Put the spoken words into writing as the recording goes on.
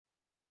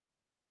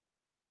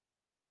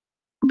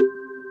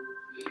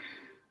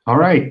All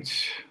right.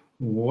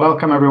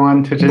 Welcome,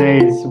 everyone, to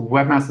today's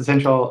Webmaster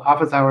Central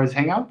Office Hours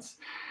Hangouts.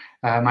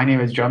 My name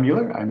is John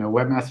Mueller. I'm a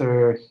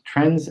Webmaster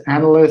Trends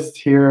Analyst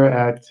here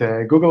at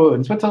Google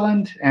in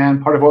Switzerland.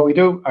 And part of what we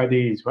do are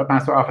these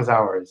Webmaster Office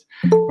Hours,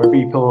 where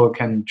people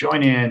can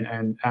join in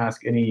and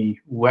ask any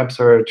web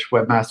search,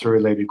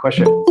 webmaster-related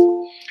questions.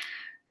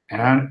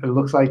 And it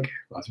looks like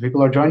lots of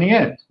people are joining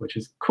in, which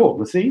is cool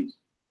to see.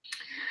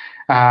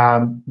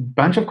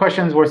 Bunch of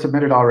questions were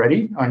submitted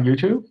already on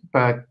YouTube.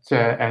 But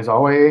as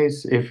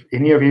always, if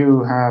any of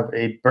you have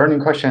a burning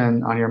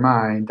question on your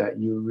mind that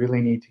you really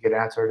need to get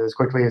answered as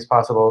quickly as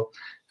possible,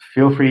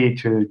 feel free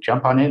to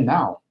jump on in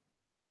now.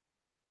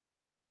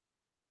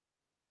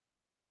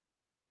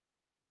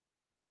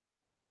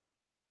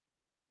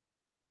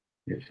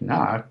 If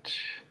not,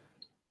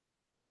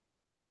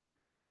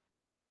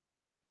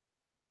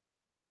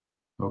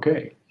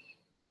 OK.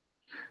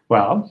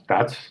 Well,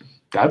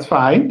 that's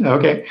fine.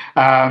 OK.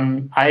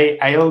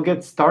 I'll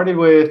get started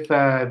with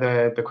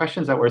the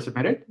questions that were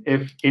submitted.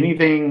 If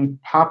anything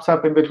pops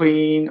up in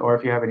between, or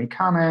if you have any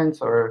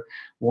comments or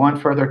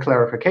want further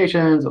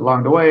clarifications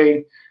along the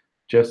way,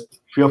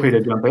 just feel free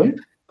to jump in.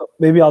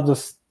 Maybe I'll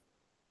just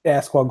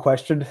ask one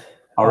question.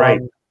 All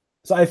right.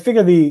 So I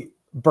figure the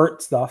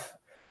BERT stuff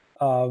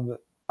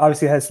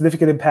obviously has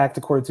significant impact,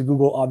 according to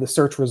Google, on the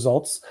search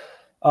results.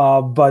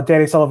 But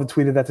Danny Sullivan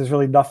tweeted that there's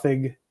really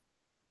nothing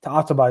to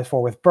optimize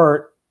for with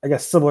BERT, I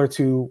guess similar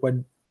to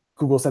when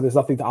Google said there's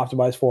nothing to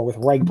optimize for with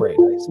RegBrain.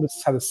 Right? So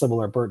it's kind of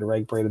similar, BERT to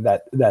RegBrain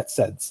in that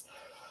sense.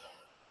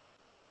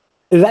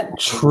 Is that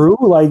true?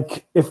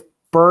 Like, if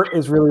BERT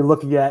is really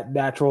looking at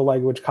natural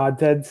language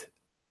content,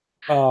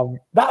 not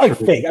like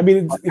fake. I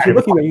mean, if you're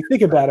looking at it, you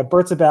think about it,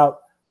 BERT's about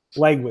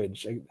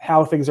language, and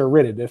how things are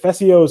written. If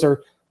SEOs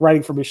are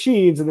writing for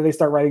machines and then they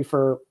start writing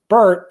for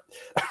BERT,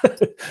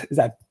 is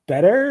that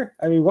better?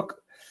 I mean,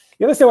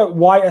 you understand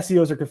why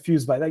SEOs are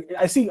confused by it? Like,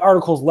 I see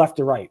articles left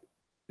to right.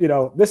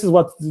 This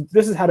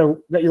is how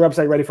to get your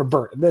website ready for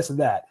BERT and this and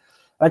that.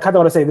 And I kind of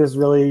want to say this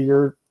really,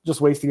 you're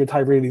just wasting your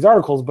time reading these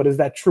articles, but is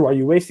that true? Are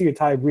you wasting your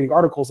time reading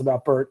articles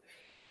about BERT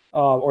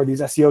or these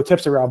SEO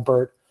tips around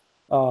BERT?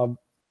 I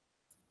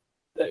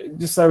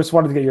just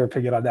wanted to get your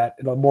opinion on that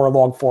in a more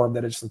long form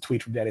than just a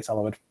tweet from Danny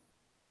Sullivan.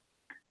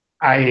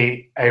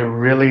 I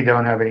really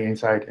don't have any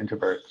insight into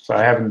BERT, so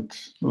I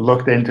haven't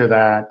looked into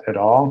that at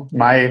all.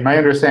 My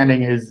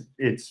understanding is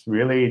it's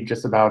really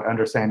just about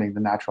understanding the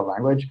natural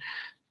language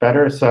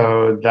better.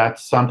 So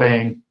that's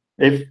something,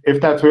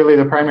 if that's really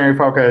the primary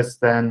focus,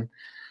 then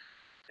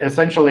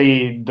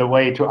essentially the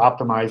way to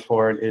optimize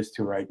for it is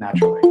to write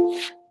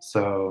naturally.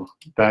 So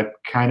that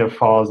kind of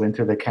falls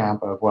into the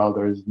camp of, well,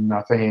 there's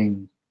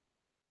nothing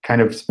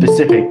kind of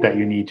specific that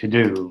you need to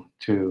do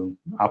to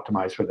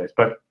optimize for this.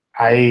 But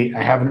I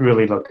haven't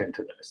really looked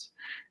into this.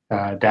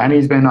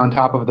 Danny's been on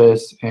top of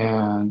this,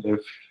 and if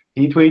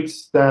he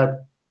tweets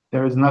that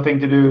there is nothing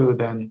to do,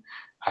 then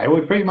I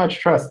would pretty much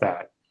trust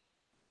that.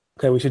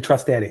 OK, we should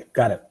trust Danny.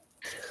 Got it.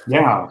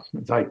 Yeah,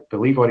 it's like,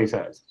 believe what he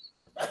says.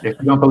 If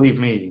you don't believe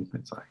me,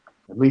 it's like,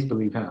 at least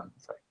believe him.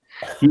 It's like,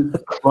 he's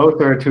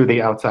closer to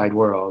the outside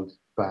world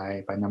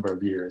by a number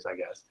of years, I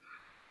guess.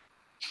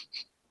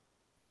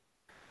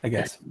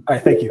 All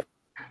right, thank you.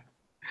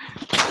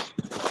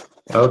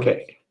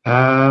 OK.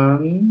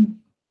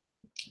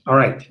 All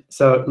right,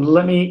 so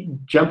let me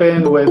jump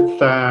in with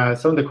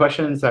some of the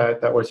questions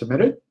that were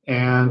submitted,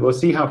 and we'll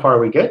see how far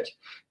we get.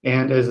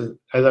 And as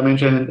I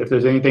mentioned, if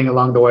there's anything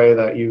along the way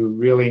that you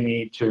really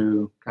need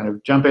to kind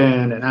of jump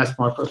in and ask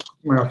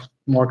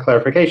more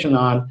clarification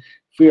on,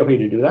 feel free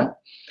to do that.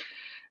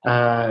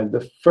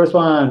 The first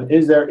one,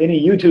 is there any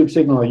YouTube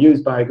signal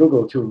used by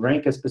Google to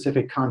rank a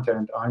specific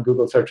content on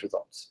Google search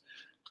results?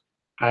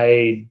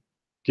 I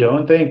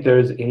don't think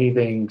there's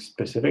anything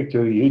specific to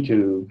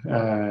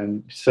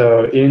YouTube.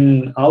 So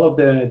in all of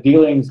the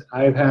dealings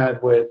I've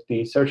had with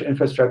the search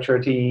infrastructure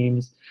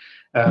teams,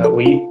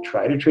 we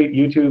try to treat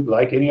YouTube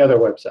like any other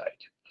website.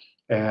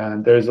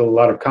 And there's a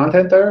lot of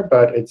content there,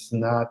 but it's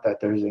not that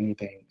there's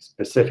anything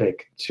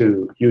specific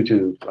to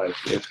YouTube. Like,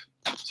 if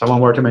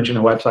someone were to mention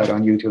a website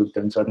on YouTube,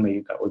 then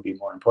suddenly that would be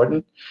more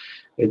important.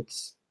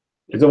 It's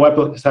a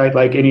website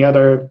like any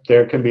other.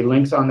 There can be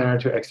links on there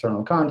to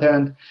external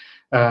content.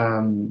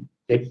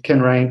 It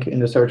can rank in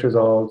the search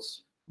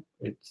results.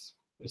 It's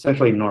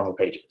essentially normal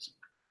pages.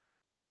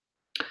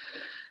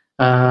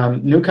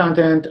 New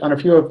content on a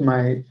few of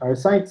our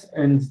sites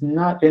and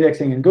not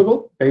indexing in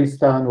Google.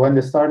 Based on when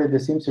this started,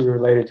 this seems to be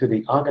related to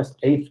the August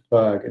 8th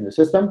bug in the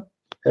system.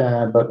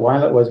 But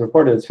while it was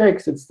reported as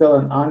fixed, it's still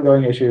an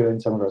ongoing issue in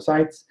some of our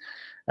sites.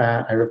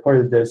 I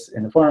reported this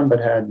in the forum,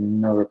 but had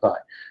no reply.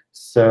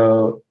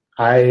 So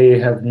I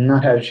have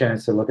not had a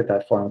chance to look at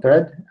that forum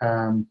thread.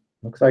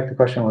 Looks like the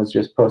question was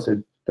just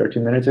posted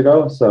 13 minutes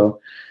ago, so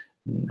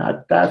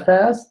not that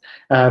fast.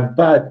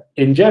 But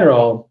in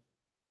general,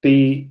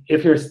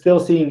 if you're still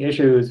seeing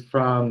issues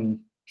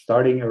from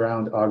starting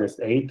around August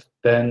 8th,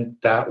 then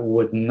that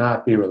would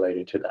not be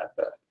related to that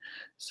bug.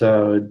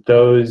 So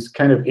those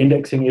kind of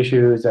indexing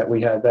issues that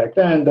we had back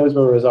then, those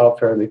were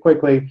resolved fairly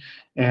quickly.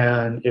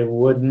 And it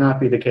would not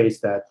be the case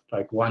that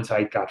like one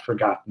site got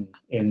forgotten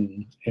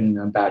in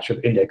a batch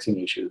of indexing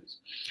issues.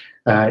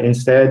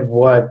 Instead,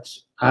 what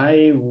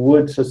I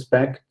would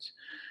suspect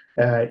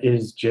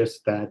is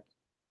just that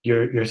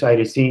your site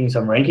is seeing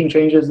some ranking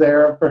changes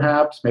there,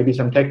 perhaps, maybe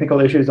some technical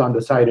issues on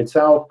the site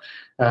itself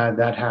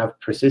that have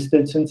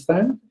persisted since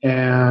then.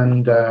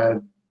 And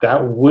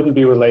that wouldn't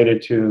be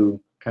related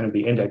to kind of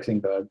the indexing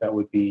bug. That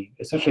would be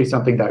essentially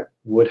something that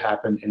would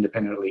happen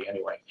independently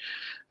anyway.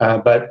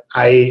 But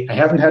I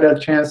haven't had a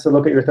chance to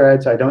look at your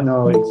threads. I don't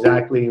know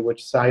exactly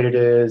which site it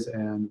is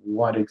and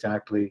what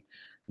exactly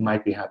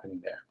might be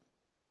happening there.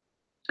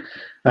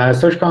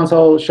 Search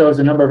Console shows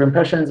the number of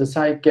impressions a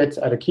site gets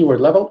at a keyword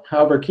level.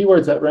 However,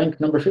 keywords that rank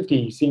number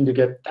 50 seem to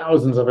get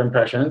thousands of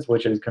impressions,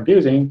 which is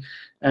confusing,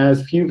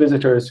 as few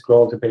visitors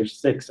scroll to page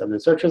 6 of the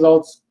search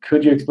results.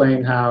 Could you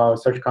explain how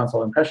Search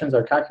Console impressions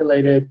are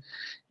calculated,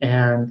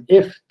 and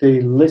if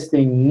the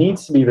listing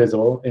needs to be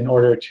visible in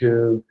order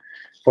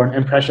for an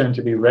impression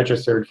to be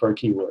registered for a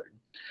keyword?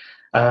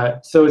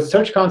 So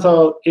Search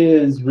Console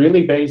is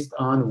really based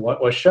on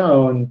what was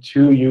shown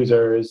to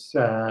users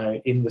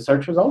in the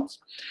search results.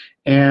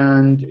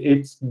 And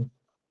it's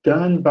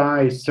done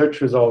by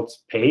search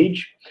results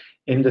page,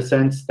 in the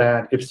sense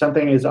that if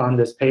something is on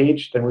this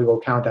page, then we will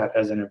count that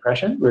as an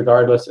impression,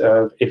 regardless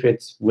of if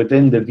it's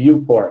within the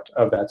viewport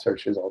of that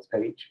search results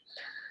page.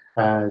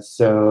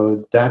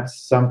 So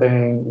that's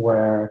something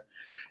where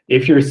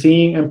if you're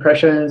seeing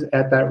impressions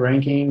at that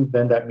ranking,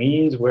 then that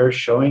means we're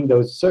showing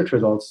those search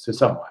results to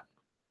someone.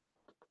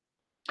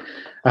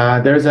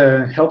 There's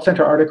a Help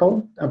Center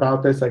article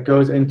about this that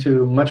goes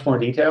into much more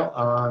detail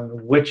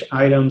on which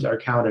items are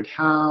counted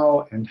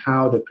how and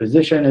how the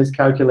position is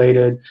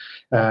calculated.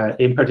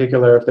 In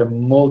particular, if there are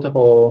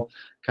multiple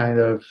kind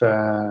of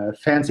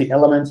fancy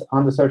elements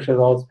on the search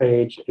results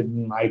page, it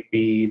might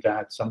be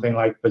that something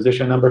like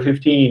position number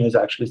 15 is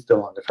actually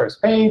still on the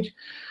first page.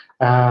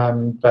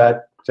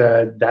 But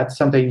that's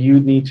something you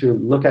need to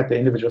look at the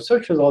individual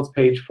search results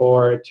page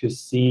for to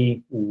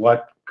see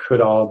what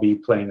could all be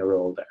playing a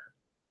role there.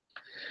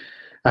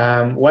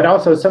 What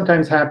also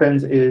sometimes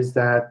happens is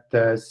that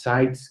the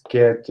sites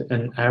get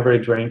an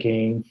average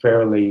ranking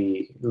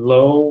fairly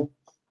low,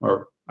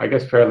 or I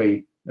guess a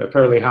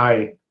fairly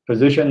high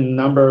position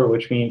number,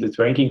 which means it's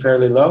ranking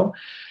fairly low.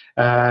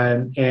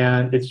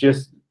 And it's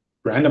just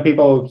random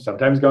people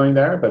sometimes going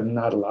there, but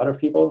not a lot of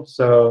people.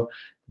 So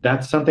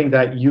that's something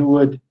that you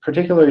would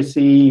particularly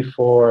see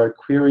for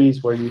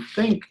queries where you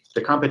think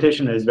the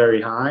competition is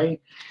very high,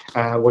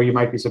 where you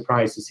might be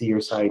surprised to see your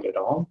site at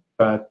all.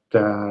 But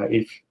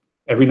if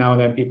every now and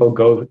then people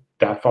go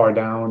that far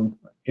down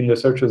in the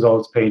search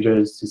results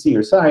pages to see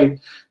your site,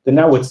 then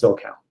that would still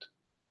count.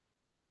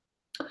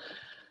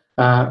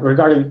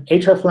 Regarding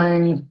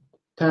hreflang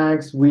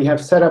tags, we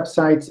have set up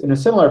sites in a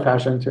similar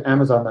fashion to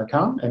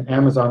Amazon.com and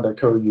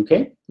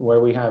Amazon.co.uk,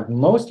 where we have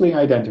mostly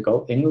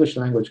identical English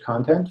language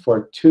content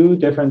for 2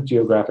 different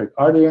geographic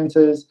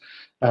audiences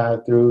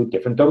through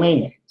different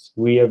domain names.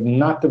 We have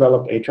not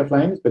developed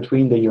hreflangs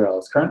between the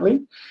URLs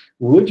currently.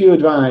 Would you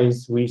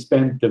advise we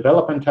spend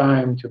development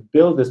time to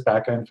build this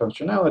backend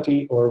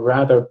functionality, or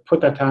rather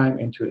put that time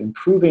into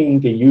improving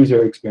the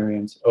user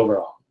experience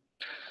overall?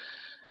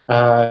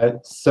 I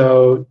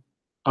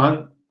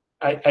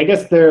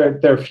guess there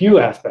are a few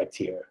aspects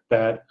here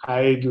that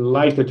I'd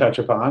like to touch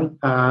upon.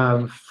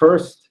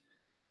 First,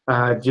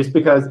 just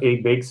because a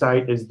big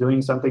site is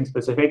doing something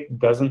specific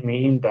doesn't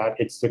mean that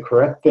it's the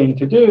correct thing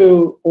to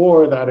do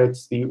or that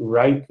it's the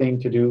right thing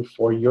to do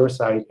for your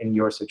site in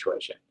your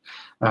situation.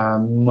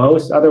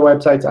 Most other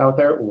websites out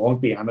there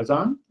won't be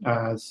Amazon.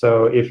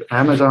 So if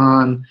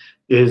Amazon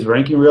is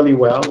ranking really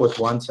well with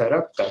one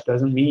setup, that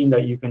doesn't mean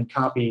that you can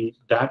copy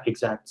that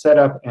exact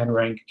setup and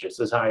rank just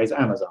as high as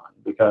Amazon,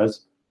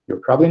 because you're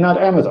probably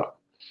not Amazon.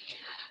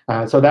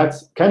 So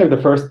that's kind of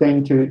the first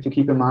thing to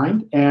keep in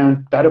mind.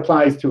 And that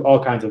applies to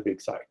all kinds of big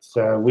sites.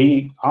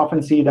 We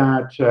often see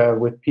that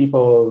with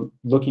people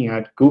looking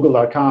at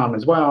Google.com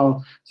as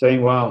well,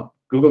 saying, well,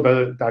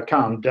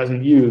 Google.com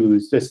doesn't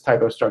use this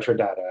type of structured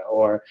data,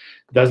 or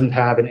doesn't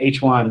have an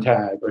H1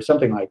 tag, or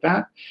something like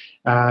that.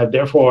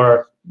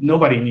 Therefore,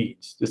 nobody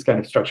needs this kind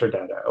of structured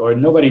data, or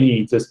nobody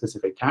needs this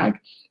specific tag.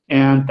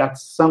 And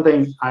that's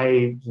something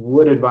I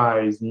would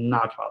advise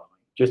not following.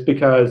 Just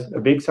because a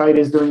big site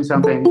is doing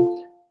something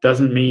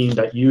doesn't mean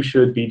that you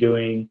should be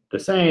doing the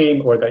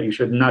same, or that you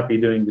should not be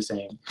doing the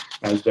same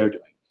as they're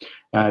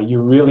doing.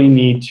 You really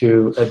need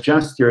to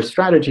adjust your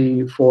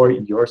strategy for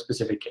your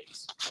specific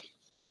case.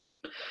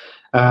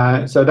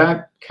 So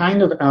that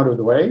kind of out of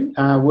the way.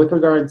 With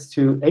regards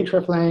to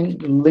hreflang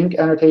link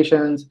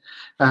annotations,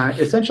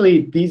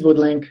 essentially these would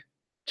link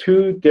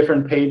 2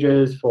 different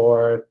pages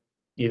for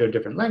either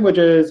different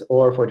languages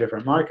or for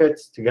different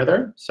markets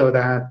together, so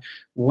that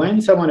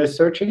when someone is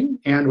searching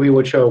and we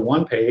would show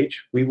one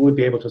page, we would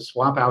be able to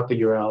swap out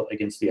the URL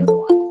against the other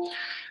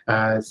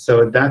one.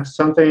 So that's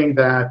something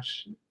that,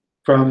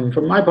 from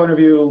my point of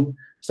view,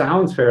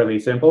 sounds fairly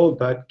simple,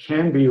 but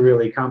can be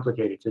really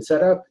complicated to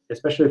set up,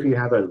 especially if you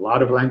have a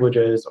lot of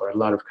languages or a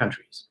lot of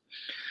countries.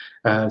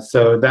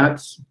 So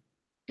that's,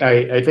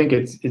 I think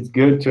it's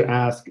good to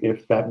ask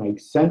if that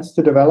makes sense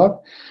to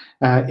develop.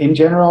 In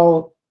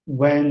general,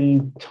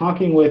 when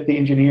talking with the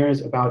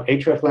engineers about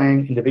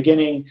hreflang in the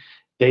beginning,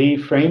 they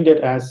framed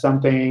it as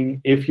something,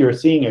 if you're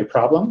seeing a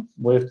problem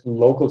with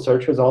local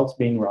search results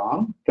being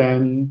wrong,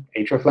 then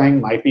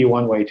hreflang might be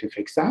one way to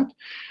fix that.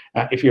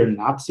 If you're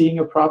not seeing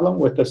a problem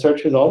with the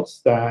search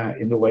results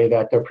in the way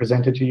that they're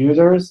presented to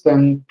users,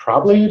 then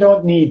probably you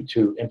don't need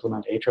to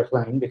implement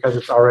hreflang because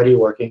it's already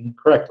working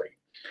correctly.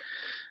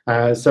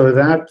 So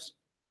that's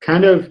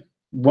kind of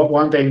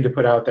one thing to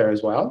put out there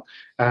as well.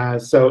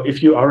 So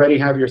if you already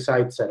have your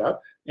site set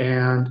up,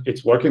 and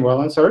it's working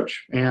well in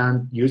search,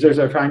 and users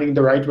are finding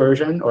the right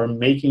version or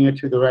making it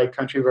to the right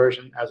country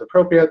version as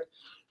appropriate,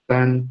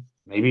 then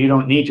maybe you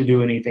don't need to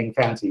do anything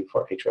fancy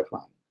for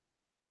hreflang.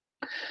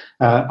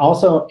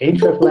 Also,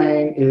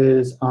 hreflang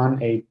is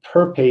on a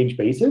per-page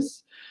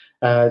basis.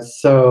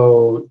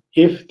 So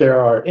if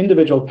there are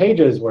individual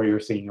pages where you're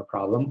seeing a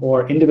problem,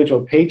 or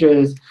individual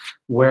pages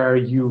where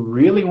you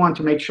really want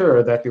to make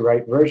sure that the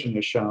right version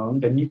is shown,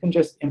 then you can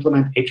just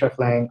implement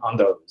hreflang on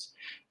those.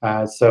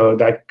 So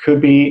that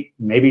could be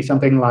maybe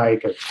something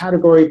like a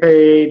category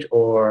page,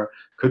 or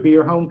could be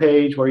your home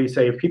page where you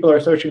say, if people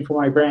are searching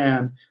for my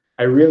brand,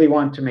 I really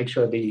want to make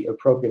sure the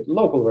appropriate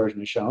local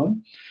version is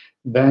shown.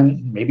 Then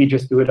maybe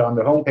just do it on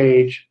the home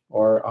page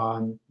or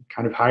on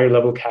kind of higher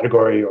level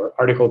category or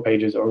article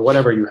pages or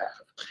whatever you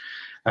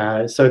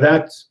have. So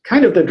that's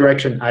kind of the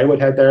direction I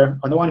would head there.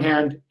 On the one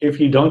hand, if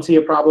you don't see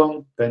a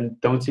problem, then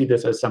don't see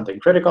this as something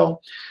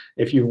critical.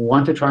 If you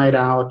want to try it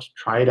out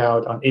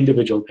on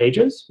individual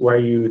pages where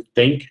you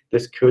think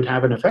this could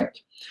have an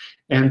effect.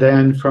 And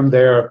then from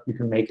there, you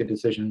can make a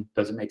decision,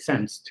 does it make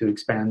sense to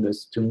expand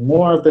this to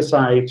more of the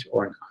site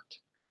or not?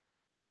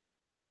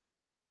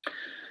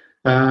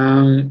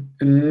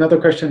 Another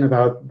question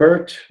about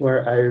BERT,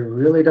 where I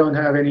really don't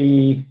have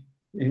any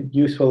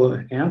useful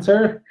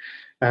answer.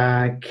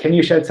 Can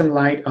you shed some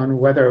light on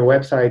whether a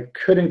website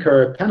could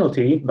incur a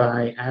penalty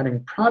by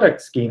adding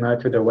product schema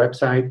to their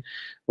website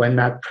when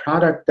that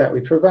product that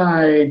we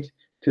provide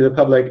to the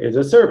public is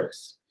a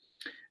service?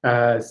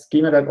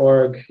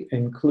 Schema.org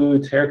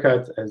includes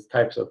haircuts as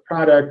types of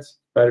products,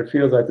 but it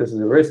feels like this is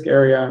a risk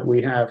area.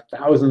 We have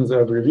thousands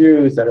of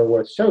reviews that are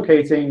worth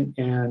showcasing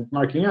and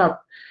marking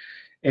up.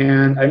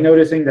 And I'm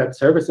noticing that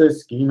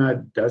services schema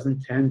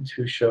doesn't tend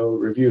to show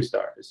review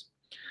stars.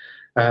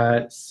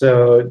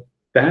 So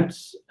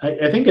that's,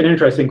 I think, an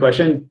interesting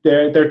question.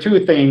 There are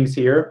two things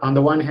here. On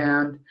the one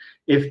hand,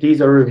 if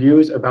these are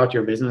reviews about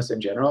your business in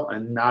general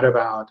and not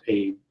about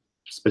a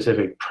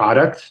specific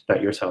product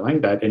that you're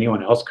selling that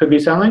anyone else could be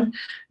selling,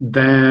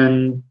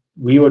 then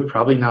we would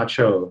probably not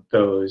show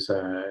those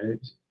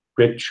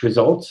rich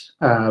results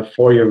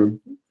for your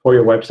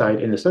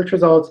website in the search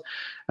results,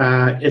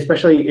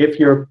 especially if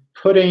you're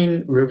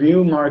putting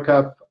review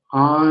markup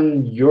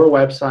on your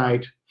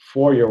website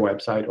for your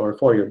website or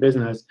for your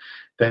business,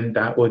 then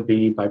that would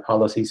be, by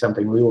policy,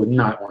 something we would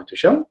not want to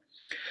show.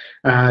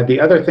 The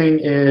other thing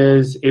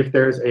is if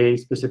there's a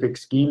specific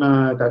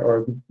schema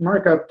or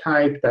markup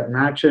type that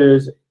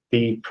matches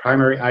the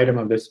primary item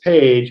of this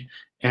page,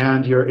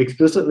 and you're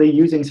explicitly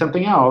using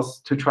something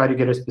else to try to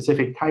get a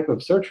specific type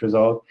of search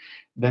result,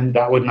 then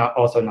that would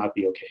also not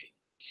be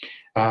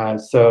OK.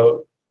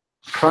 So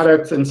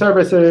products and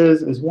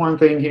services is one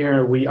thing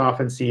here. We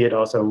often see it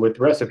also with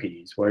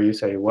recipes, where you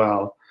say,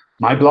 well,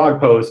 my blog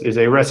post is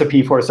a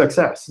recipe for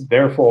success.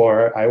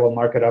 Therefore, I will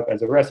mark it up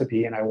as a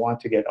recipe, and I want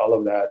to get all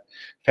of that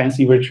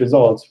fancy rich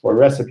results for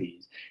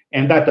recipes.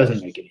 And that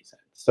doesn't make any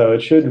sense. So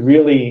it should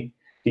really,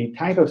 the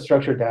type of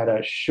structured data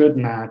should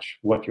match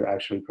what you're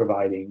actually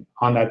providing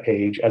on that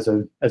page as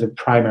a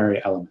primary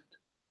element.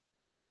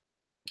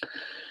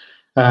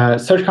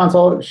 Search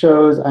Console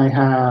shows I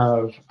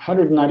have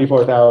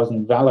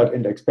 194,000 valid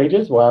index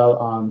pages, while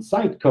on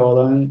site :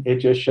 it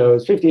just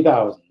shows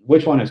 50,000.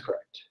 Which one is correct?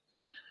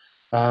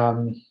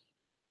 I'm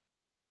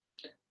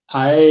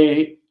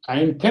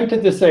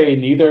tempted to say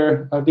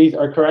neither of these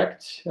are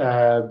correct,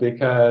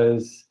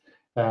 because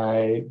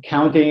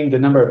counting the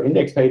number of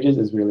index pages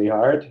is really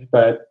hard.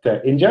 But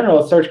in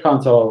general, Search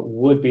Console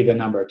would be the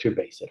number to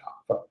base it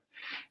off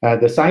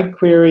of. The site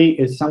query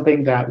is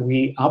something that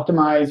we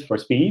optimize for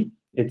speed.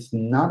 It's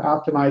not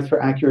optimized for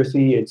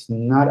accuracy. It's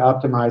not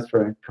optimized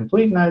for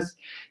completeness.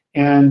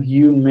 And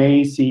you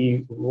may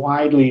see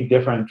widely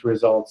different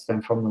results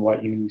than from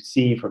what you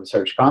see from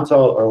Search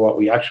Console or what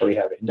we actually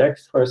have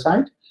indexed for a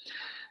site.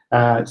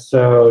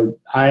 So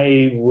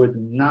I would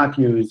not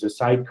use the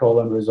site :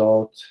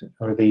 result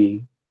or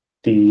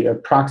the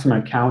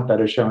approximate count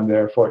that is shown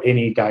there for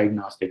any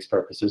diagnostics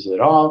purposes at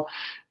all.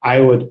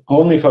 I would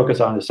only focus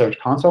on the Search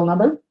Console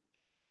number.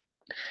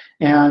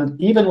 And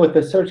even with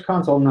the Search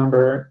Console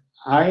number,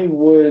 I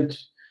would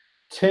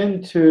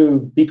tend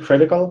to be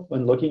critical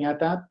when looking at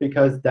that,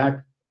 because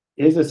that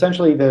is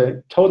essentially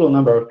the total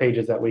number of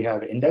pages that we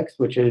have indexed,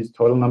 which is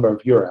total number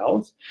of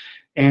URLs.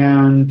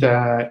 And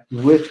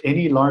with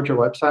any larger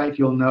website,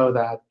 you'll know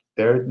that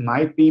there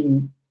might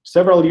be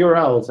several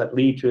URLs that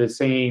lead to the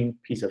same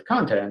piece of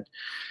content.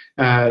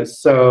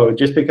 So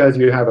just because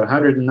you have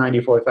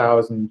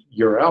 194,000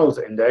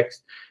 URLs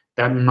indexed,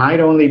 that might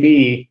only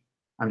be,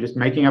 I'm just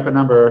making up a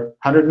number,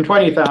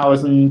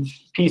 120,000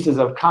 pieces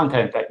of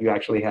content that you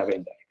actually have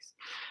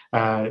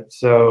indexed.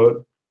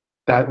 So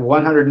that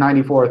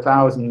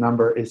 194,000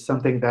 number is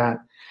something that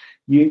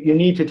you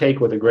need to take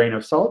with a grain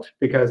of salt,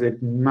 because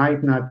it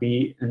might not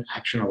be an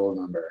actionable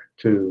number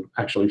to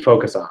actually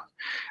focus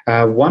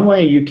on. One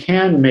way you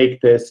can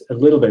make this a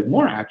little bit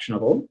more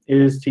actionable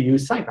is to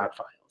use sitemap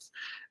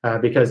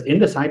files. Because in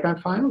the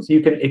sitemap files,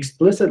 you can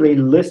explicitly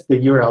list the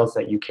URLs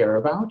that you care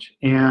about.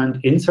 And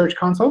in Search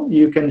Console,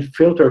 you can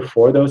filter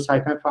for those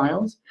sitemap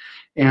files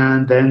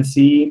and then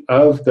see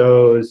of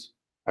those,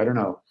 I don't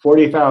know,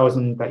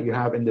 40,000 that you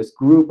have in this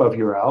group of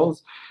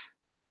URLs,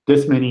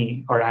 this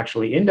many are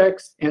actually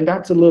indexed. And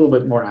that's a little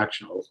bit more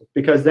actionable,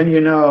 because then you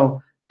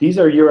know these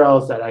are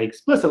URLs that I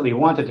explicitly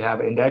wanted to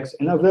have indexed.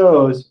 And of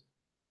those,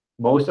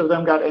 most of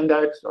them got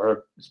indexed, or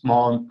a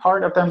small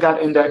part of them got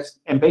indexed.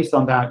 And based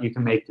on that, you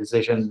can make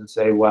decisions and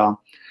say,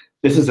 well,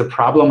 this is a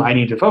problem I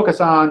need to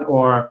focus on,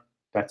 or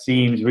that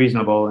seems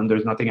reasonable, and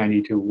there's nothing I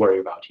need to worry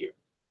about here.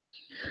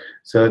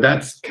 So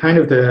that's kind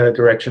of the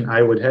direction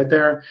I would head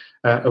there.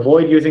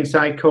 Avoid using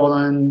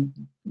semicolon.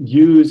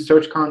 Use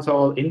Search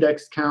Console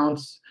index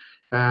counts.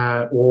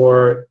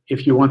 Or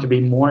if you want to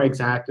be more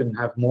exact and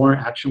have more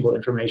actionable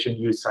information,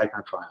 use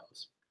sitemap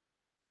files.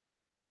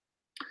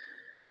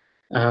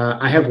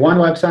 I have one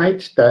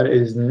website that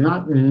is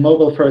not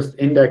mobile first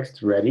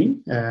indexed ready.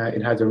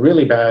 It has a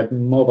really bad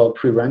mobile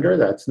pre-render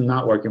that's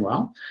not working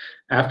well.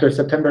 After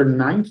September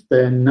 9th,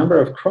 the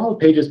number of crawl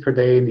pages per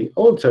day in the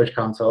old Search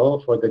Console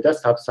for the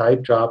desktop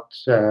site dropped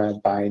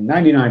by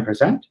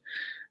 99%,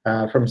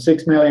 from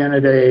 6 million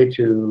a day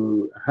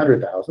to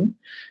 100,000.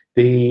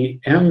 The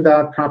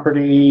m.dot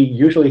property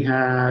usually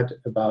had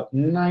about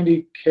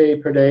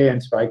 90K per day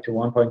and spiked to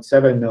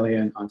 1.7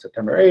 million on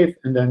September 8th,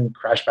 and then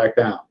crashed back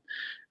down.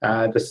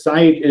 The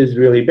site is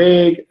really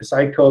big. The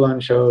site colon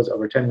shows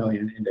over 10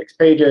 million index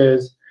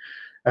pages.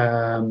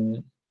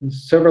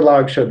 Server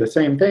logs showed the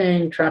same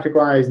thing.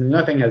 Traffic-wise,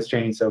 nothing has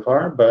changed so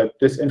far, but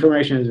this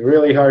information is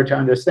really hard to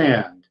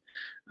understand.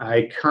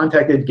 I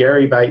contacted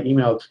Gary by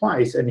email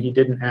twice, and he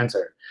didn't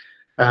answer.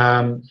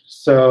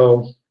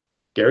 So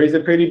Gary's a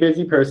pretty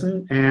busy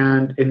person.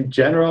 And in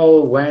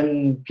general,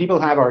 when people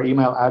have our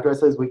email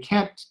addresses, we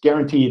can't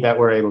guarantee that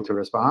we're able to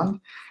respond.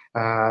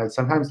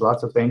 Sometimes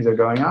lots of things are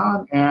going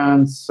on,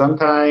 and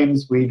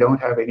sometimes we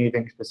don't have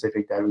anything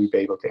specific that we'd be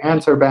able to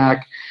answer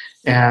back.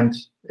 And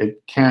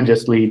it can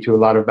just lead to a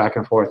lot of back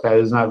and forth that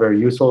is not very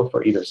useful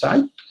for either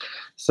side.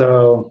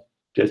 So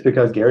just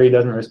because Gary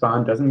doesn't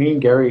respond doesn't mean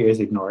Gary is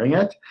ignoring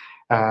it.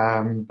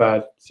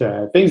 But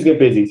things get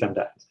busy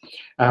sometimes.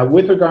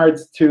 With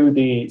regards to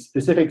the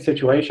specific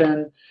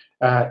situation,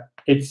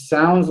 it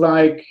sounds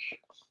like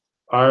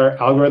our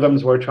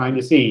algorithms were trying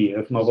to see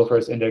if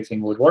mobile-first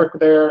indexing would work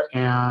there,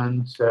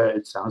 and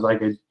it sounds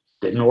like it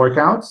didn't work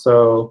out.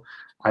 So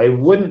I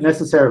wouldn't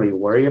necessarily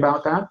worry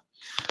about that.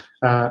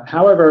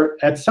 However,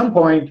 at some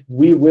point,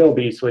 we will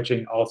be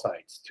switching all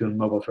sites to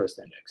mobile-first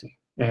indexing.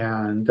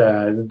 And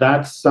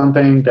that's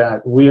something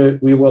that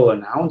we will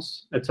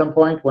announce at some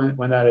point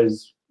when that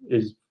is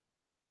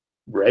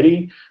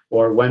ready,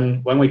 or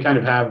when we kind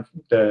of have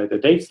the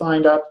dates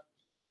lined up.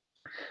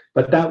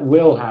 But that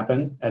will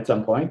happen at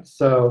some point.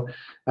 So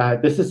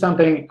this is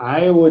something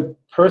I would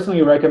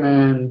personally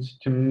recommend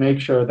to make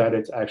sure that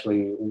it's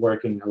actually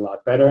working a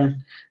lot better,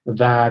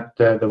 that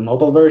the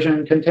mobile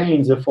version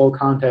contains the full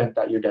content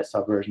that your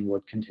desktop version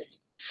would contain,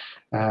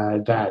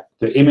 that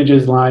the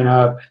images line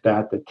up,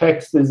 that the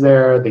text is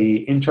there,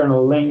 the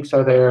internal links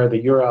are there,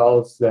 the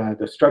URLs,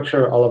 the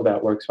structure, all of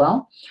that works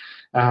well.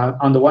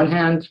 On the one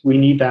hand, we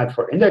need that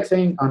for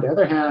indexing. On the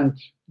other hand,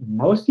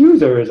 most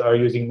users are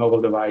using mobile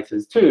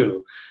devices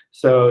too.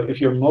 So if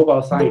your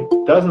mobile site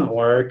doesn't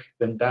work,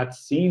 then that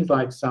seems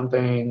like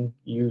something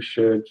you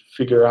should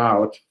figure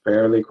out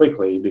fairly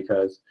quickly,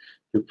 because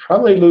you're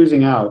probably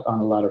losing out on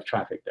a lot of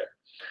traffic there.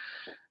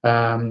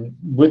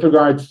 With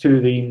regards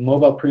to the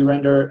mobile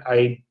pre-render,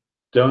 I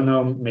don't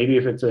know, maybe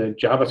if it's a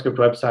JavaScript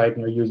website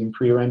and you're using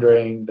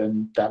pre-rendering,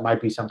 then that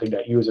might be something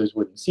that users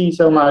wouldn't see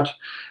so much.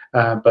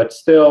 But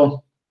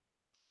still,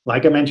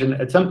 like I mentioned,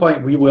 at some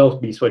point, we will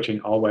be switching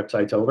all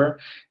websites over.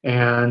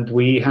 And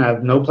we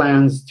have no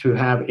plans to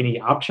have any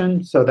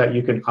option so that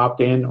you can opt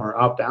in or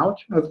opt out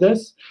of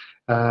this.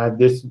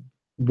 This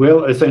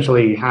will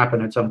essentially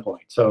happen at some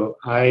point. So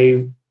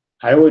I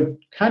would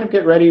kind of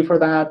get ready for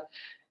that.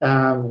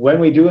 When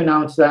we do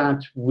announce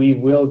that, we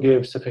will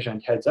give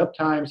sufficient heads-up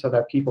time so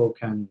that people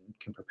can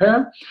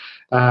prepare.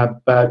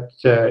 But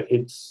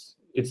it's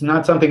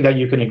not something that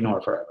you can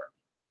ignore forever.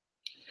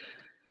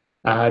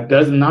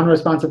 Does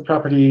non-responsive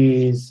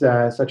properties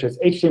such as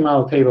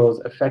HTML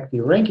tables affect the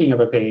ranking of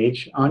a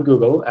page on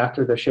Google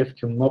after the shift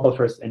to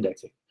mobile-first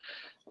indexing?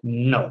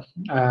 No.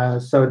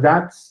 So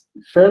that's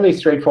fairly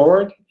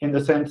straightforward in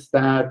the sense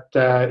that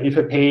if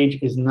a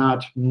page is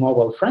not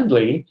mobile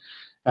friendly,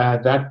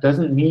 that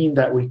doesn't mean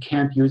that we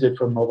can't use it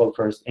for mobile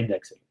first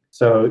indexing.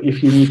 So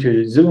if you need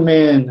to zoom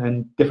in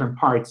and different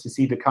parts to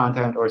see the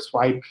content or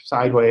swipe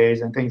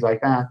sideways and things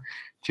like that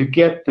to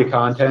get the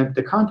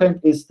content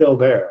is still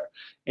there.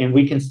 And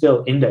we can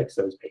still index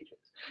those pages.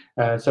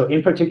 So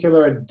in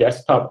particular,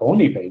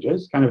 desktop-only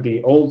pages, kind of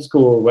the old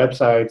school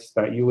websites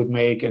that you would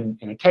make in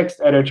a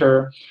text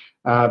editor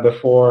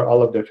before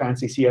all of the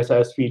fancy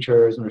CSS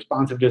features and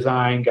responsive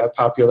design got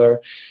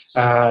popular,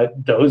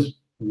 those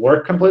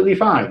work completely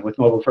fine with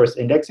mobile-first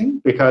indexing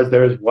because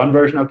there's one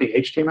version of the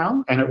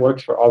HTML, and it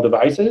works for all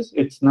devices.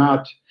 It's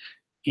not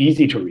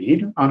easy to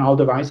read on all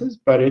devices,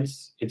 but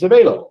it's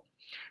available.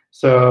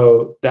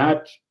 So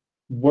that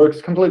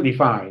works completely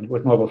fine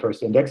with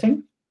mobile-first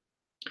indexing.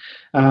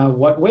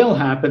 What will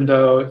happen,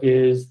 though,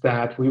 is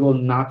that we will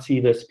not see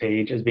this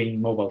page as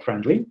being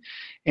mobile-friendly.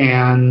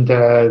 And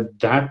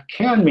that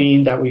can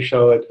mean that we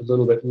show it a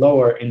little bit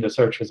lower in the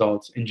search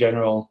results in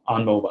general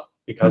on mobile.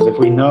 Because if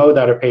we know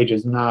that a page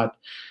is not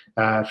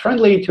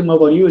friendly to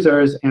mobile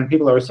users and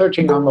people are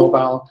searching on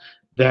mobile,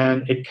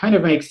 then it kind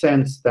of makes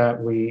sense that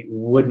we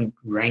wouldn't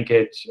rank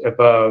it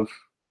above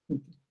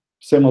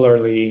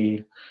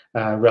similarly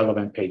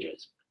relevant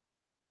pages.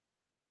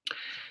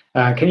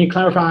 Can you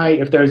clarify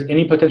if there's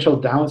any potential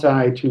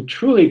downside to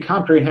truly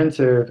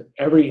comprehensive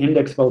every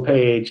indexable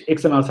page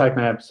XML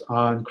sitemaps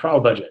on crawl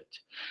budget?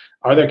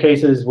 Are there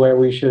cases where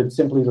we should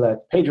simply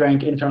let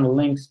PageRank internal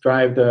links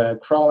drive the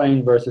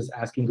crawling versus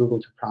asking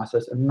Google to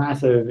process a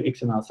massive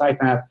XML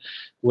sitemap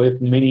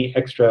with many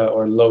extra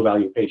or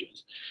low-value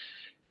pages?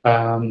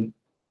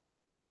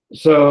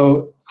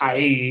 So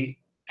I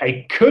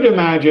could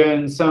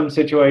imagine some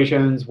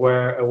situations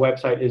where a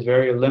website is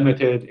very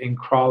limited in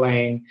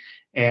crawling,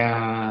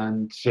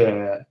 and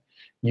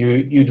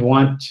you'd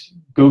want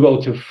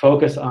Google to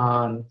focus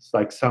on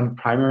like some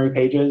primary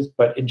pages.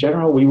 But in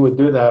general, we would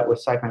do that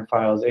with sitemap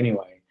files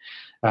anyway.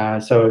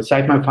 So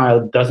sitemap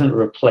file doesn't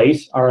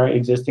replace our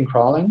existing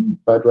crawling,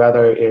 but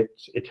rather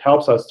it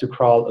helps us to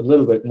crawl a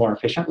little bit more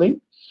efficiently.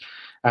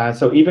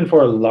 So even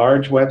for a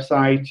large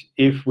website,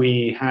 if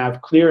we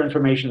have clear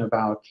information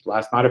about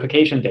last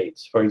modification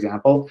dates, for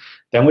example,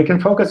 then we can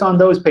focus on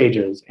those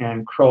pages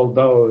and crawl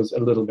those a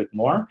little bit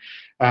more.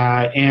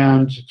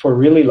 And for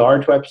really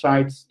large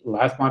websites,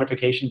 last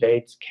modification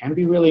dates can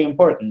be really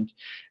important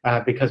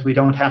because we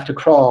don't have to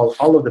crawl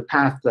all of the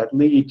paths that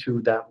lead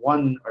to that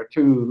one or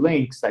two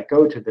links that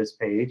go to this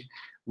page.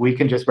 We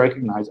can just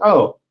recognize,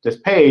 oh, this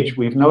page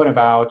we've known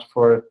about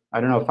for,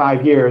 I don't know,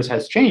 5 years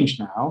has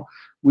changed now.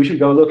 We should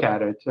go look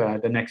at it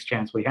the next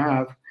chance we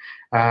have.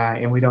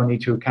 And we don't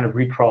need to kind of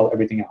recrawl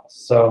everything else.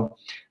 So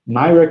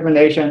my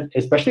recommendation,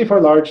 especially for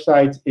large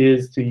sites,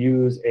 is to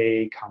use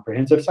a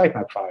comprehensive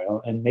sitemap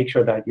file and make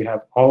sure that you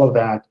have all of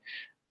that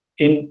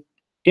in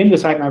the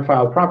sitemap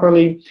file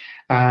properly.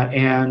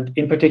 And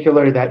in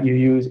particular, that you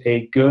use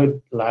a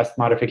good last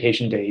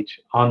modification date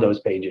on those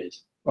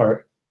pages,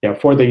 or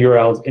for the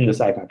URLs in the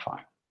sitemap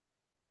file.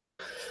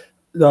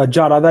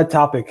 John, on that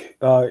topic,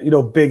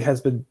 Bing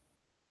has been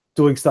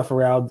doing stuff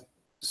around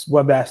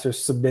webmasters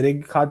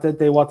submitting content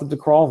they want them to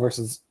crawl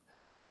versus,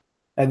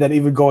 and then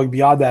even going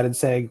beyond that and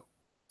saying,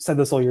 send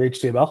us all your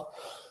HTML.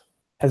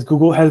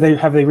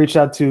 Have they reached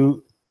out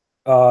to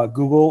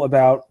Google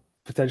about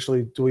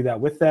potentially doing that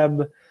with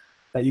them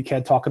that you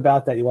can't talk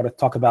about, that you want to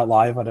talk about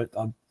live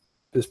on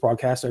this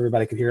broadcast so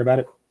everybody can hear about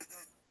it?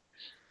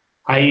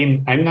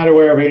 I'm not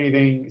aware of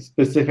anything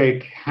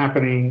specific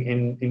happening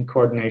in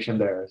coordination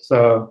there.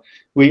 So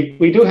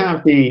we do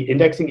have the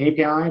indexing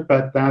API,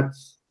 but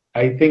that's,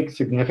 I think,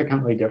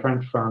 significantly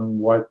different from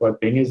what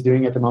Bing is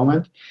doing at the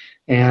moment.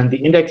 And the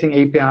indexing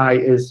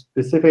API is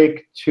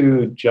specific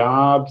to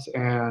jobs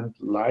and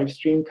live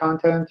stream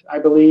content, I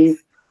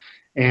believe.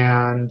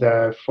 And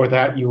for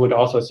that, you would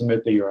also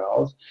submit the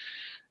URLs.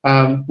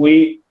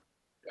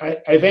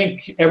 I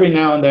think every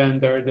now and then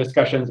there are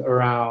discussions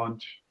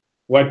around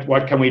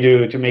what can we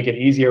do to make it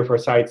easier for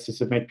sites to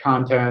submit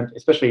content,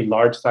 especially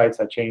large sites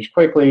that change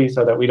quickly,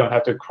 so that we don't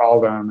have to crawl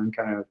them and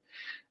kind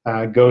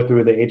of go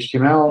through the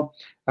HTML.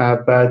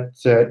 But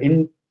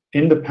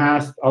in the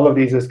past, all of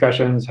these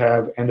discussions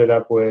have ended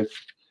up with,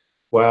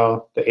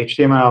 well, the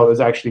HTML is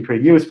actually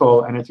pretty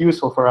useful, and it's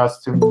useful for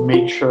us to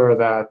make sure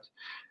that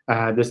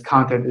this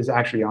content is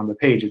actually on the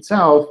page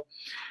itself.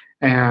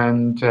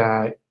 And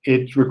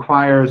it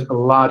requires a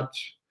lot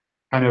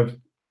kind of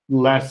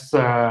less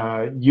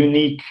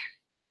unique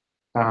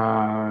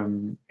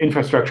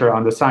infrastructure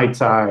on the site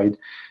side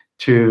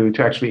to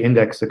actually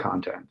index the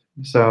content.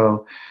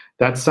 So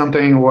that's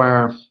something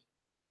where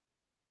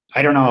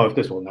I don't know if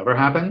this will never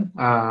happen,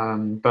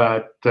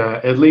 but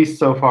at least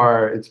so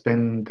far it's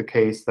been the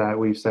case that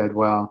we've said,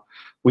 well,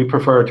 we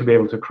prefer to be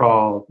able to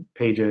crawl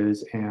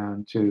pages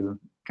and to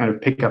kind of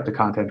pick up the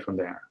content from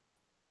there.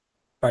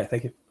 All right,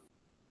 thank you.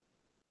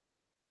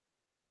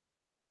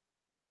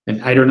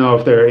 And I don't know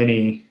if there are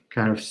any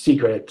kind of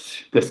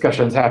secret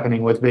discussions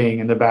happening with Bing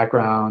in the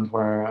background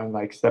where I'm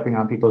like stepping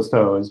on people's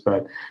toes.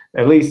 But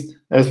at least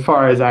as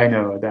far as I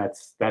know,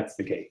 that's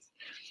the case.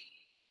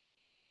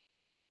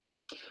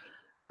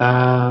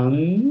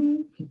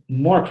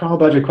 More crawl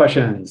budget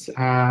questions.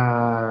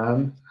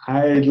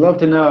 I'd love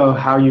to know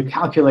how you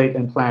calculate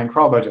and plan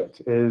crawl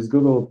budget. Is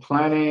Google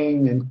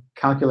planning and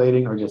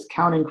calculating or just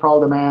counting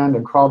crawl demand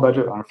and crawl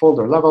budget on a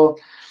folder level?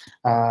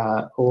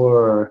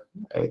 Or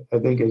I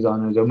think is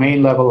on a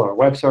domain level or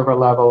web server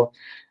level,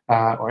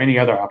 or any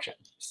other option.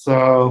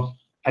 So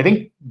I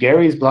think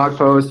Gary's blog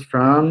post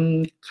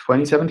from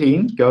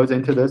 2017 goes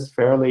into this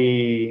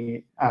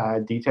fairly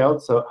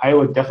detailed. So I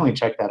would definitely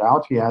check that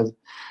out. He has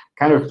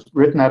kind of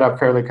written that up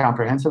fairly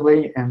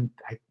comprehensively. And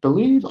I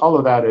believe all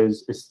of that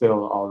is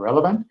still all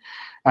relevant.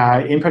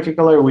 In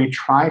particular, we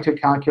try to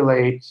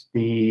calculate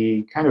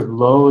the kind of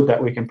load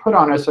that we can put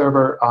on a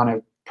server on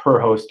a per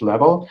host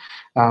level,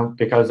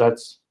 because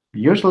that's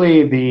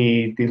usually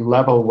the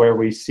level where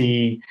we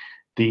see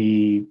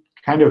the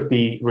kind of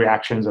the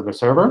reactions of a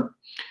server.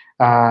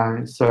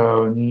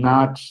 So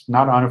not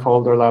on a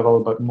folder level,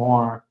 but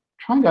more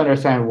trying to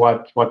understand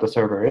what the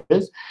server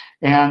is.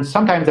 And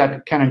sometimes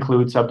that can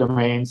include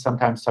subdomains.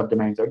 Sometimes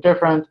subdomains are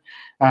different.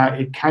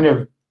 It kind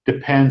of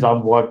depends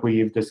on what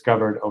we've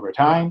discovered over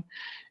time.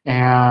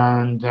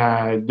 And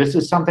this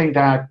is something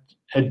that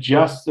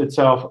adjusts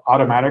itself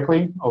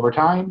automatically over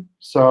time.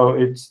 So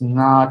it's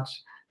not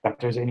that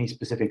there's any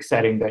specific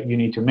setting that you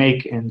need to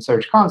make in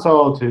Search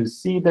Console to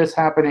see this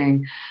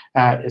happening.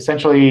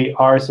 Essentially,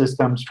 our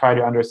systems try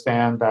to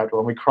understand that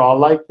when we crawl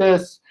like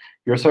this,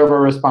 your server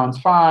responds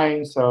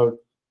fine, so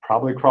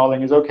probably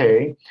crawling is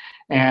OK.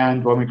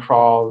 And when we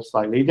crawl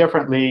slightly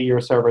differently, your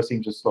server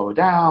seems to slow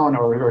down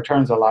or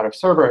returns a lot of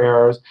server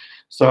errors.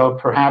 So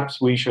perhaps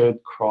we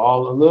should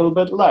crawl a little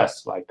bit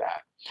less like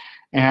that.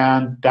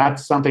 And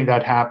that's something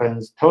that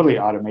happens totally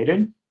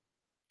automated.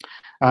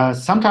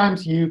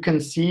 Sometimes you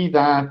can see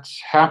that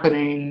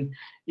happening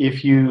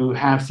if you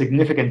have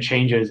significant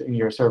changes in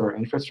your server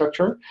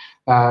infrastructure.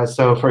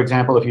 So for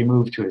example, if you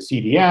move to a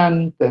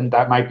CDN, then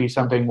that might be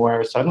something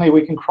where suddenly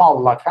we can crawl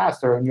a lot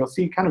faster, and you'll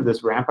see kind of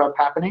this ramp up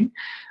happening.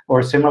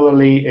 Or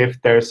similarly,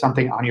 if there's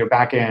something on your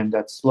back end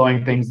that's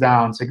slowing things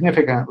down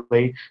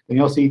significantly, then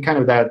you'll see kind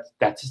of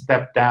that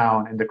step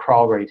down in the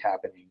crawl rate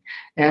happening.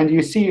 And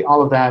you see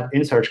all of that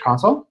in Search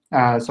Console.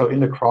 So in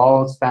the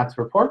crawl stats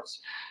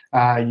reports,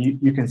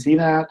 you can see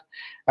that.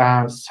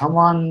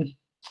 Someone,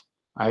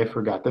 I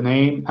forgot the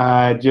name,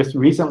 just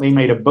recently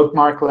made a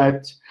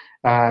bookmarklet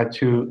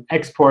to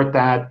export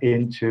that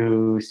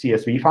into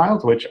CSV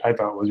files, which I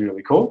thought was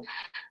really cool.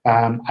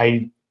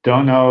 I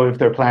don't know if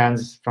there are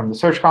plans from the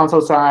Search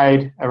Console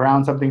side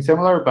around something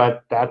similar,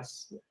 but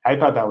I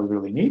thought that was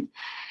really neat.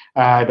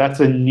 That's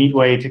a neat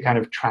way to kind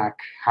of track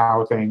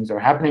how things are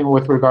happening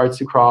with regards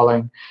to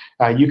crawling.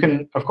 You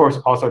can, of course,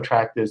 also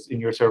track this in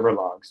your server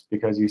logs,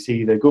 because you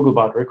see the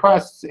Googlebot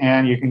requests,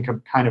 and you can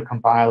kind of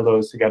compile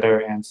those together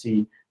and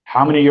see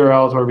how many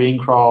URLs were being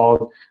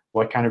crawled,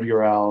 what kind of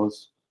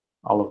URLs,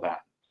 all of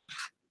that.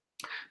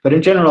 But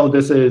in general,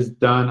 this is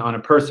done on a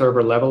per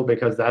server level,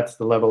 because that's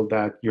the level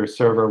that your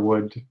server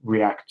would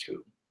react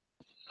to.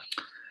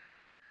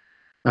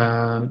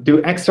 Do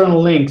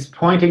external links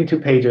pointing to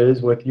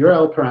pages with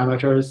URL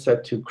parameters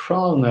set to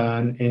crawl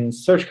none in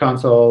Search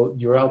Console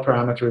URL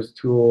parameters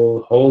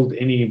tool hold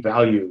any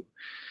value?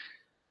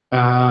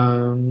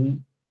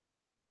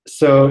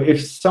 So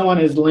if someone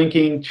is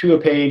linking to a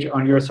page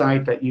on your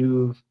site that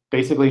you've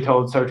basically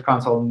told Search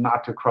Console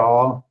not to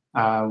crawl,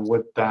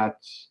 would that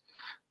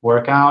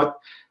work out?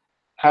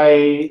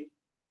 I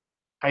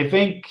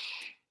think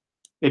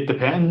it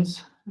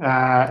depends,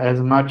 as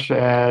much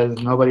as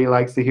nobody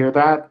likes to hear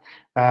that.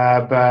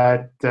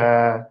 But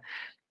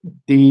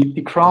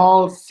the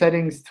crawl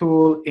settings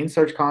tool in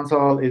Search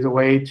Console is a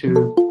way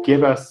to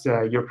give us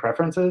your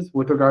preferences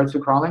with regards to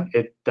crawling.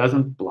 It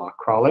doesn't block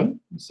crawling.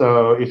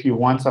 So if you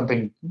want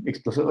something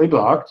explicitly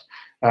blocked,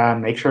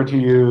 make sure to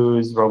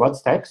use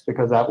robots text,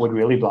 because that would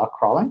really block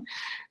crawling.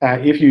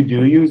 If you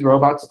do use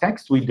robots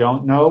text, we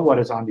don't know what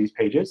is on these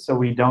pages. So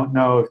we don't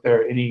know if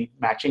there are any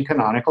matching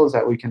canonicals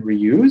that we can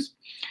reuse.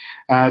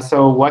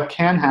 So what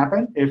can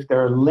happen if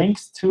there are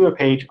links to a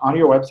page on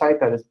your website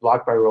that is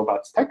blocked by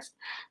robots text?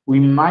 We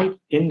might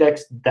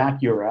index that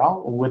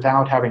URL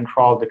without having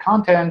crawled the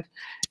content.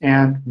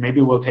 And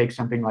maybe we'll take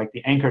something like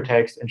the anchor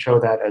text and show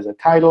that as a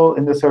title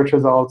in the search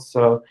results.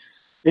 So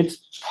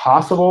it's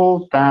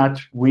possible that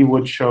we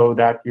would show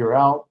that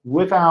URL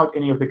without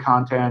any of the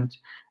content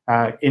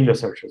in the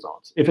search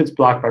results if it's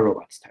blocked by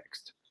robots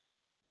text.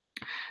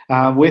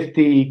 With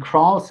the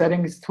crawl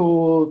settings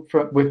tool,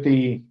 with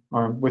the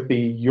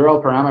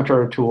URL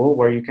parameter tool,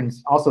 where you can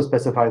also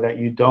specify that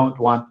you don't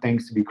want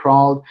things to be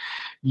crawled,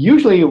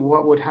 usually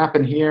what would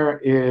happen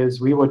here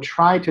is we would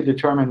try to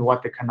determine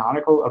what the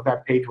canonical of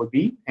that page would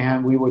be,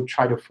 and we would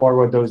try to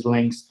forward those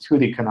links to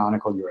the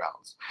canonical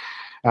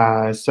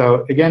URLs.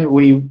 So again,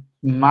 we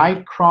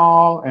might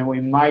crawl, and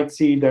we might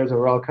see there's a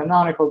rel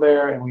canonical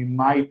there, and we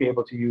might be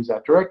able to use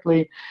that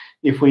directly.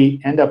 If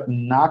we end up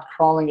not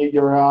crawling a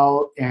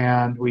URL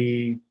and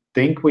we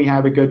think we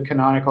have a good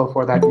canonical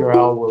for that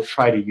URL, we'll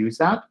try to use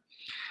that.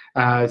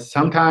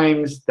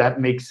 Sometimes that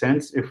makes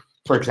sense if,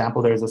 for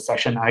example, there's a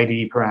session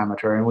ID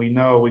parameter, and we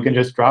know we can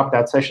just drop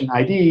that session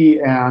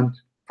ID and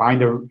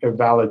find a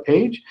valid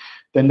page,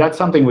 then that's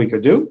something we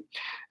could do.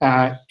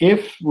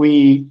 If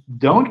we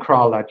don't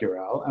crawl that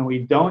URL and we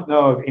don't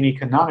know of any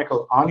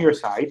canonical on your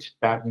site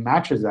that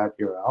matches that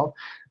URL,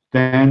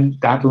 then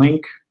that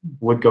link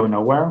would go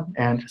nowhere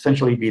and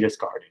essentially be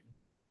discarded.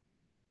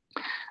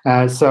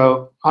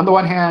 So on the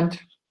one hand,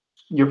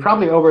 you're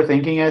probably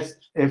overthinking it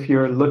if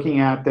you're looking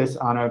at this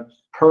on a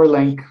per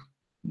link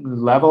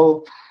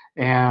level,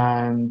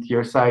 and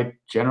your site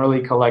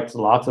generally collects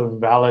lots of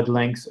valid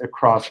links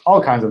across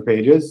all kinds of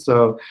pages.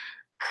 So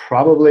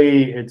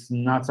probably it's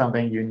not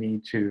something you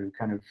need to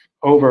kind of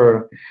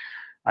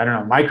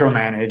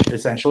micromanage,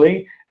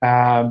 essentially.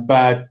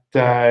 But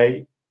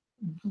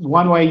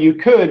one way you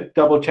could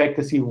double check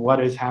to see what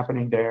is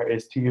happening there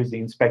is to use the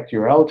inspect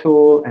URL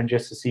tool and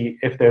just to see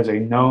if there's a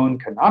known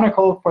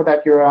canonical for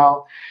that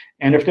URL.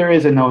 And if there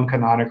is a known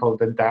canonical,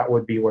 then that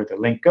would be where the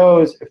link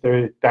goes. If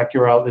that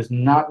URL is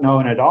not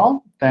known at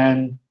all,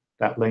 then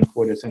that link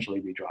would essentially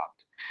be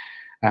dropped.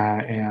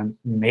 And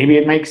maybe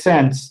it makes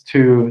sense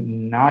to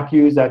not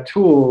use that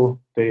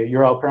tool, the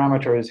URL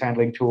parameters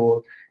handling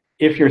tool,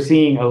 if you're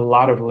seeing a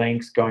lot of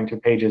links going to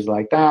pages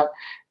like that,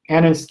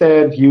 and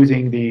instead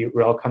using the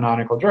rel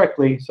canonical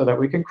directly so that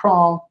we can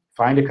crawl,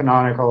 find a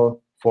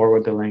canonical,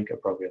 forward the link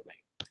appropriately.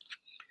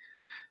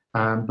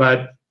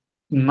 But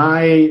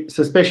my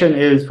suspicion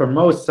is for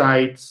most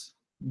sites,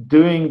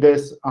 doing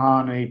this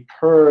on a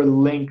per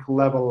link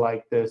level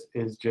like this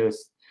is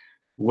just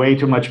way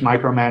too much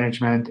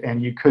micromanagement,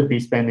 and you could be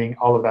spending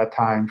all of that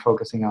time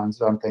focusing on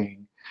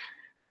something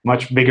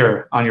much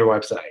bigger on your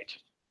website.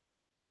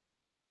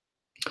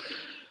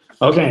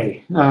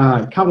 OK,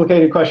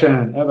 complicated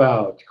question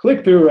about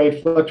click-through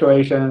rate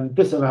fluctuation,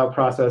 disavow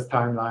process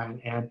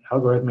timeline, and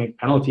algorithmic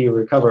penalty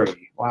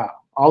recovery. Wow,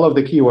 all of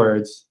the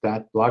keywords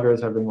that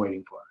bloggers have been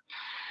waiting for.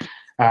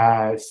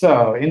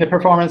 So in the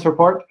performance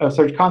report of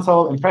Search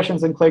Console,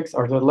 impressions and clicks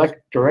are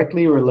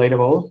directly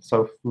relatable,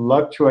 so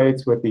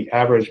fluctuates with the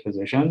average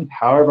position.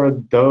 However,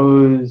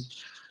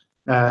 those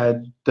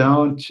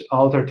don't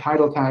alter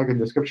title tag and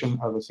description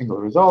of a single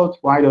result.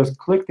 Why does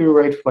click-through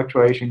rate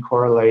fluctuation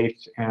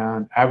correlate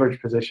and average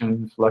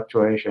position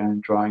fluctuation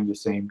drawing the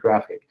same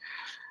graphic?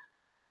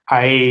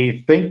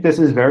 I think this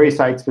is very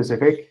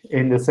site-specific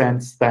in the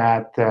sense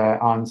that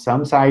on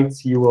some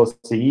sites, you will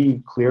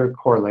see clear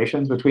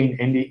correlations between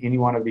any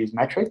one of these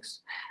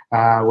metrics,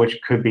 which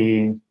could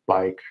be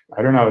like,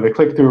 I don't know, the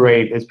click-through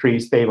rate is pretty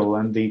stable,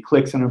 and the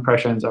clicks and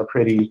impressions are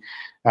pretty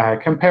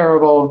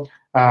comparable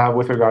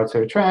with regards to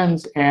the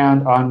trends.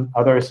 And on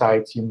other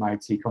sites, you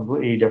might see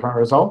completely different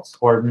results,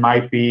 or it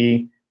might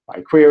be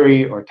by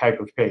query or type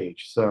of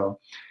page. So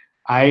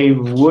I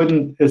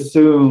wouldn't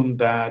assume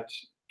that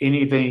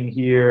anything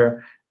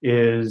here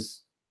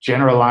is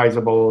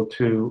generalizable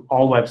to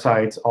all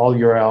websites, all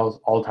URLs,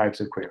 all types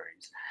of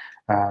queries.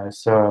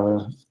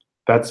 So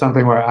that's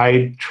something where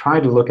I try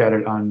to look at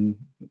it on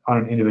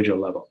an individual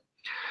level.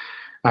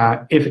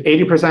 If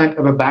 80%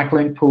 of a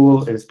backlink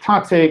pool is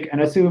toxic,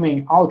 and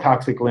assuming all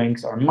toxic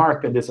links are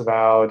marked and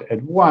disavowed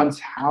at once,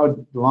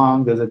 how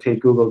long does it take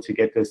Google to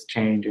get this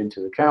change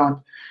into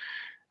account?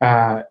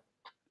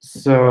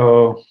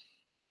 So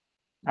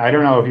I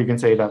don't know if you can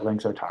say that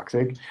links are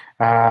toxic.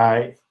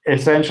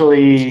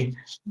 Essentially,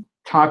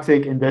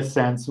 toxic in this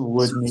sense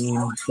would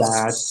mean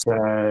that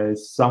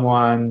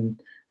someone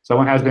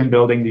has been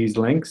building these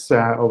links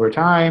over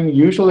time.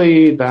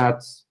 Usually,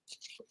 that's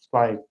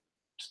like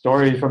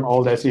stories from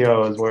old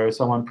SEOs where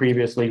someone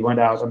previously went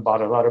out and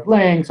bought a lot of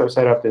links or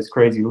set up this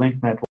crazy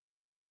link network.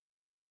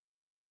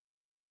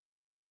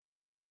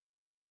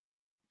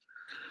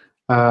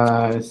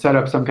 Set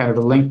up some kind of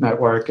a link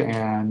network,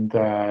 and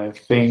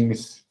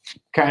things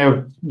kind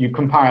of, you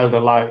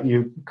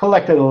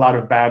collected a lot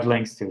of bad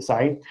links to the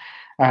site.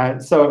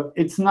 So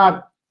it's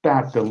not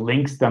that the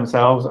links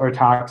themselves are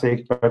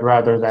toxic, but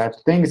rather that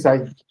things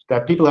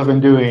that people have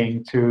been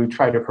doing to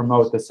try to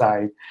promote the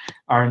site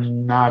are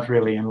not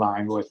really in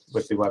line with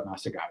the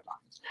Webmaster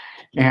Guidelines.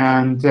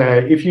 And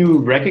if you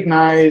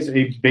recognize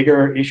a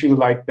bigger issue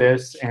like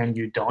this and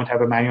you don't have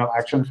a manual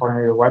action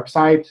for your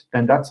website,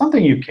 then that's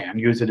something you can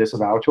use the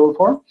disavow tool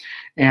for.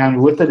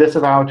 And with the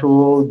disavow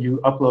tool, you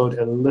upload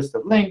a list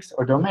of links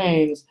or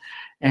domains,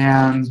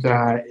 and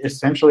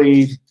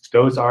essentially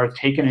those are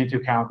taken into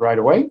account right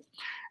away.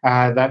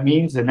 That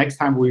means the next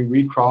time we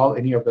recrawl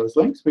any of those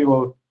links, we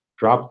will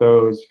drop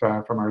those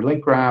from our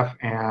link graph,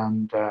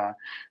 and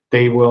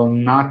they will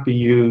not be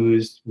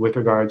used with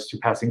regards to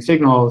passing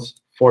signals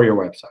for your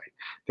website.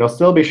 They'll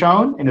still be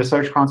shown in the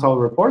Search Console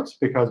reports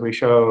because we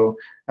show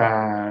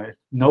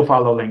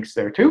nofollow links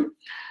there too.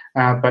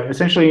 But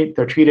essentially,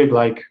 they're treated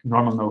like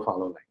normal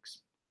nofollow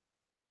links.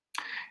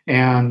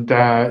 And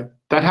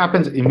that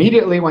happens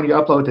immediately when you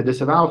upload the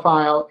disavow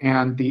file,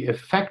 and the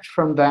effect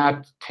from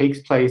that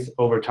takes place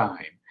over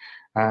time.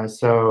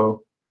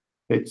 So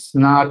it's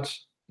not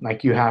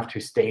like you have to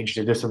stage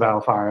the disavow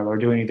file or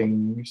do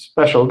anything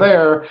special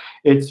there.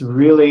 It's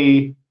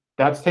really,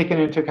 that's taken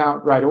into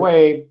account right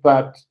away,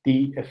 but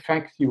the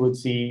effect you would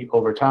see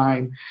over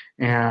time,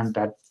 and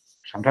that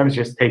sometimes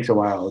just takes a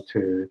while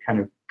to kind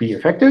of be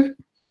effective.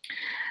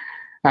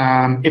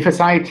 If a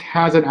site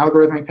has an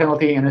algorithmic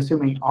penalty, and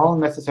assuming all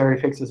necessary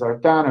fixes are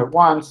done at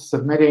once,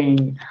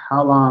 submitting,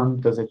 how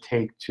long does it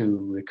take to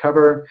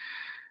recover?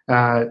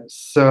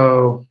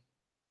 So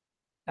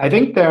I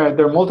think there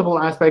are multiple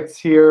aspects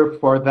here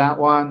for that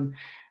one.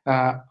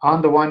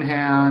 On the one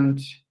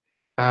hand,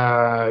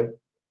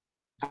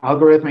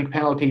 algorithmic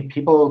penalty,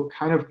 people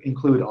kind of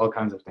include all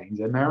kinds of things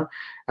in there.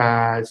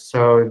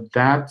 So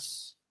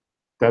that's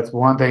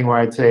one thing where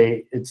I'd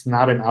say it's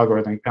not an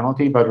algorithmic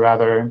penalty, but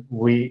rather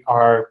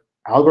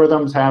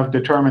algorithms have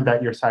determined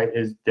that your site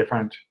is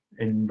different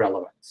in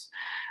relevance.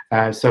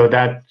 So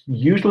that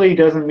usually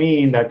doesn't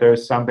mean that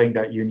there's something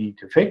that you need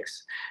to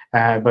fix,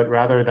 but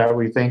rather that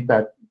we think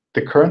that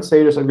the current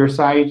status of your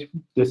site,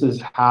 this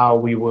is how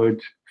we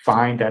would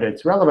find that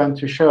it's relevant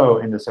to show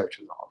in the search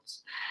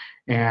results.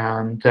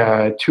 And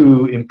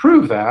to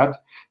improve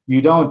that,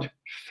 you don't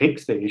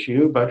fix the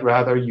issue, but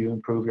rather you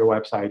improve your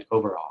website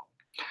overall.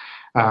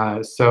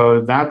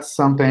 So that's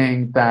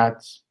something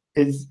that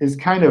is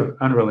kind of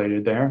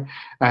unrelated there.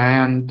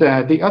 And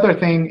the other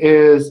thing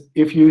is,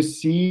 if you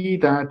see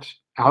that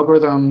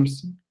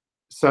algorithms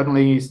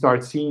suddenly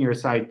start seeing your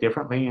site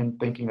differently and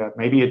thinking that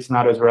maybe it's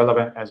not as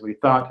relevant as we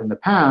thought in the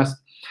past,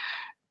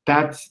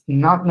 that's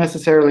not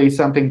necessarily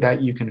something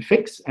that you can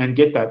fix and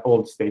get that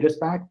old status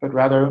back, but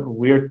rather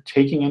we're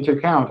taking into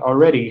account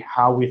already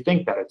how we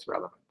think that it's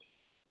relevant.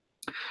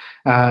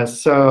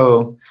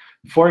 So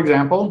for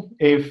example,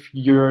 if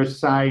your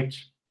site,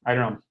 I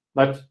don't know,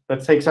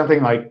 let's take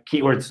something like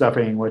keyword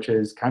stuffing, which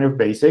is kind of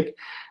basic.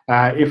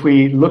 If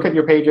we look at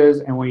your pages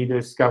and we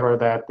discover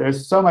that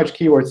there's so much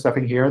keyword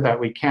stuffing here that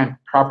we can't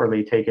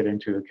properly take it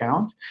into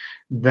account,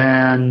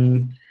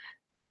 then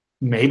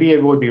maybe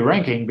it would be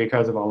ranking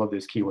because of all of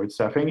this keyword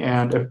stuffing.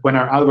 And when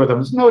our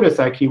algorithms notice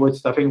that keyword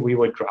stuffing, we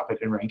would drop it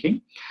in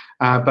ranking.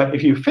 But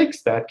if you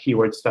fix that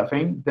keyword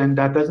stuffing, then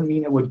that doesn't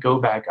mean it would go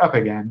back up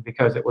again,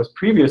 because it was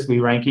previously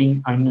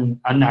ranking in an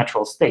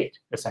unnatural state,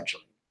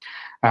 essentially.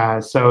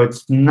 So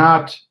it's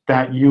not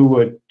that you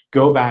would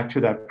go back to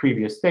that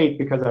previous state,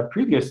 because that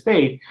previous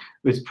state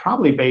was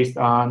probably based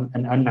on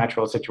an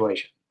unnatural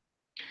situation.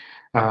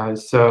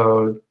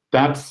 So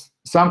that's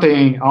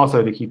something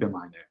also to keep in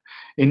mind there.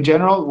 In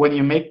general, when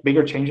you make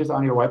bigger changes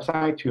on your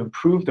website to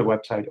improve the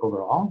website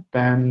overall,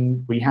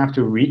 then we have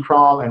to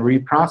recrawl and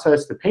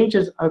reprocess the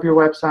pages of your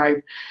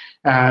website.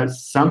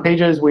 Some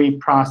pages we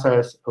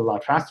process a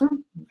lot faster,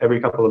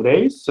 every couple of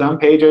days. Some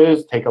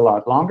pages take a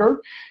lot longer.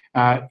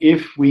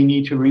 If we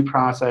need to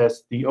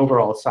reprocess the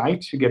overall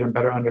site to get a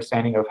better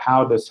understanding of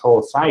how this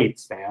whole site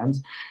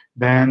stands,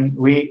 then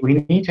we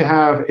need to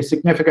have a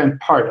significant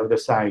part of the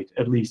site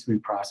at least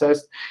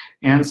reprocessed.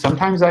 And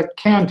sometimes that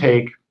can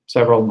take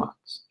several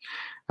months.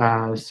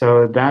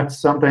 So that's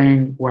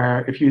something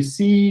where if you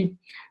see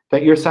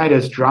that your site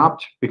has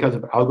dropped because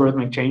of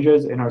algorithmic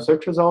changes in our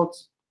search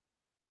results,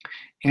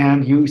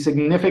 and you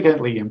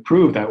significantly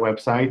improve that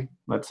website,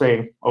 let's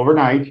say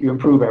overnight you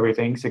improve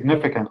everything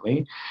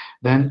significantly,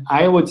 then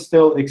I would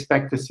still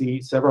expect to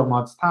see several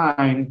months'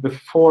 time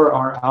before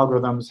our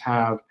algorithms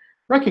have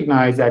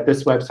recognized that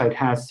this website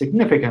has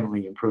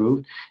significantly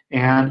improved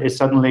and is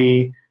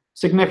suddenly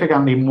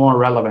significantly more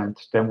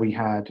relevant than we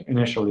had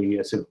initially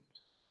assumed.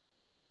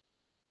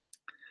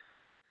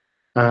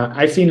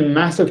 I've seen a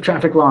massive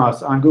traffic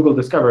loss on Google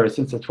Discover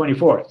since the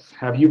 24th.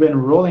 Have you been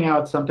rolling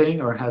out something,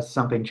 or has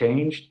something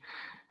changed?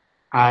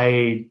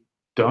 I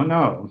don't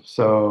know.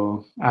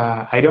 So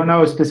I don't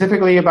know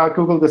specifically about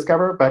Google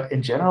Discover, but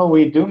in general,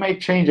 we do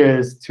make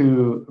changes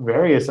to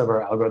various of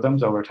our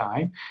algorithms over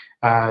time.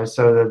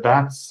 So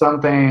that's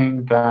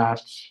something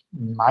that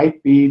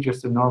might be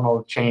just a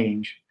normal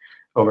change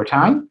over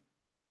time.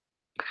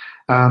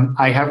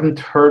 I haven't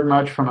heard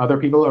much from other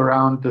people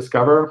around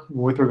Discover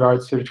with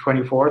regards to the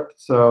 24th.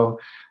 So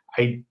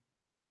it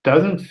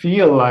doesn't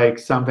feel like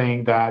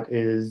something that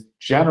is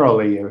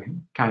generally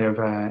kind of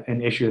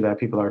an issue that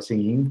people are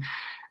seeing.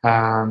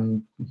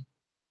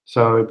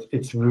 So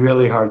it's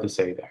really hard to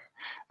say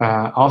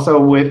there. Also,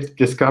 with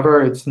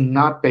Discover, it's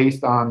not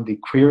based on the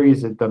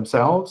queries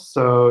themselves.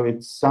 So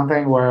it's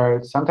something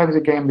where sometimes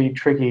it can be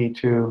tricky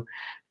to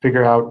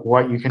figure out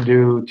what you can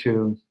do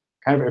to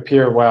kind of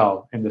appear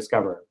well in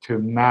Discover, to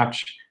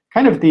match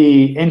kind of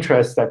the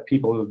interest that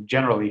people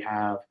generally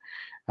have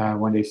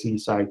when they see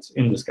sites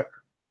in Discover.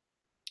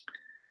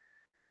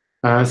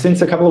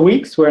 Since a couple of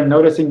weeks, we're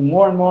noticing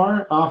more and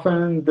more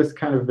often this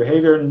kind of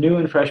behavior. New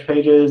and fresh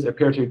pages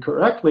appear to be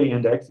correctly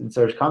indexed in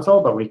Search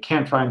Console, but we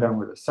can't find them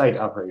with a site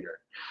operator.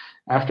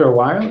 After a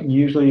while,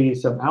 usually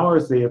some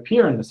hours, they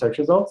appear in the search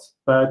results,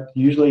 but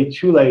usually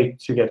too late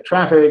to get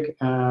traffic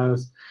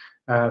as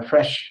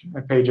fresh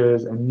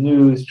pages and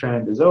news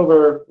trend is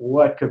over.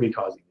 What could be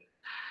causing it?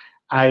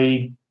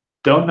 I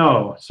don't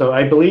know. So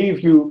I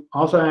believe you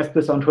also asked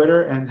this on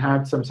Twitter and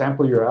had some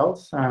sample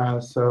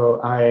URLs.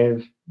 So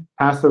I've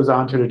pass those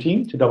on to the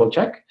team to double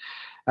check.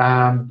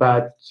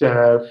 But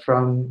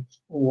from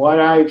what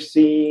I've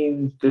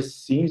seen, this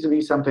seems to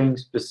be something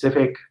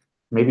specific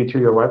maybe to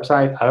your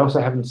website. I also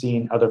haven't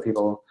seen other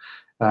people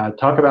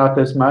talk about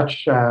this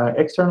much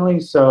externally.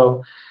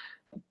 So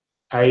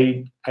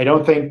I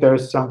don't think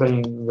there's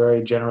something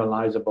very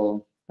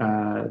generalizable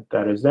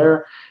that is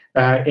there.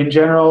 In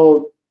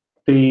general,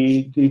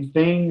 the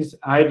things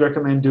I'd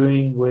recommend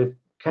doing with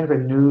kind of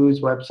a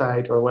news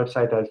website or a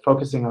website that's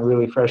focusing on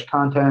really fresh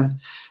content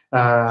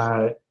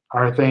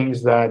are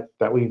things that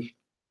we've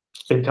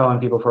been telling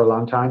people for a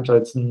long time. So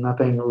it's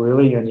nothing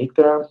really unique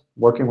there.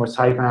 Working with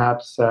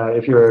sitemaps,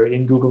 if you're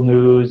in Google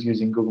News,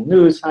 using Google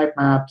News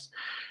sitemaps,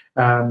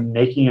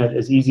 making it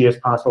as easy as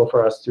possible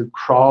for us to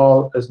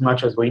crawl as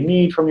much as we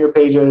need from your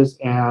pages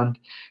and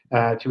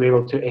to be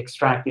able to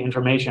extract the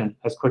information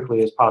as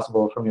quickly as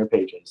possible from your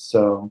pages.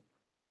 So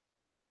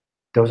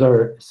those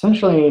are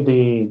essentially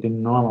the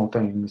normal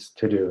things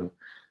to do.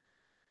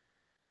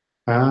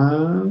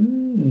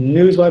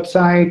 News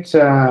website,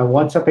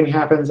 once something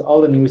happens,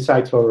 all the news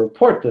sites will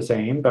report the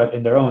same, but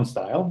in their own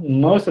style.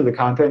 Most of the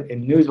content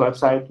in news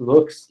website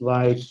looks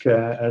like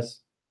a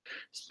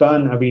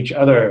spun of each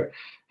other.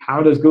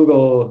 How does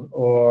Google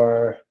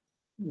or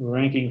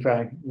ranking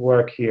fact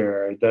work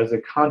here? Does the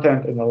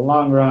content in the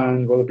long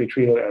run, will it be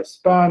treated as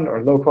spun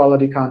or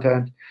low-quality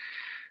content?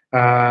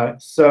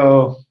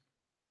 So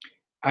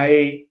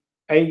I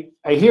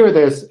hear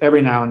this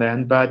every now and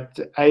then, but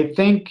I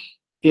think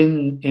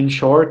in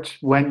short,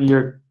 when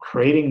you're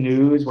creating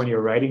news, when you're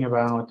writing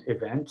about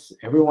events,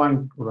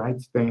 everyone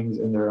writes things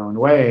in their own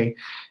way.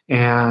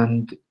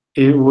 And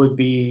it would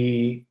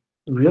be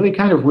really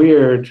kind of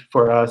weird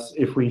for us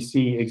if we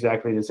see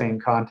exactly the same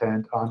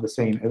content on the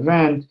same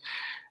event,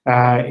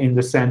 in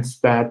the sense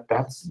that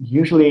that's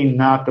usually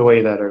not the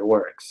way that it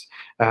works.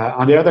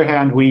 On the other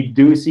hand, we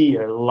do see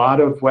a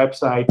lot of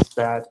websites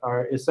that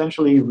are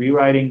essentially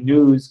rewriting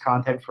news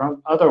content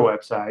from other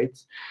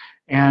websites.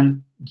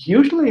 And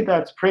usually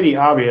that's pretty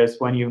obvious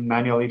when you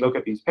manually look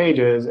at these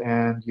pages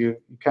and you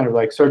kind of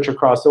like search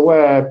across the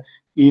web.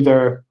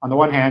 Either, on the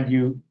one hand,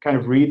 you kind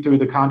of read through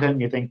the content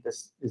and you think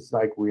this is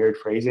like weird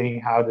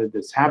phrasing. How did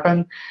this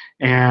happen?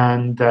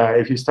 And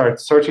if you start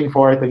searching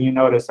for it, then you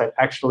notice that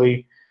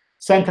actually,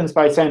 sentence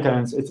by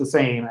sentence, it's the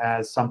same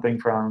as something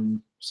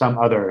from some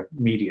other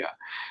media.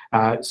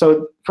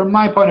 So from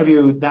my point of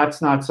view,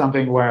 that's not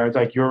something where it's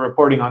like you're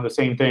reporting on the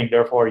same thing,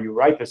 therefore you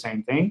write the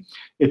same thing.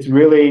 It's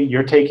really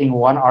you're taking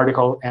one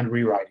article and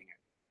rewriting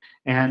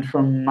it. And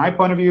from my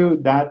point of view,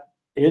 that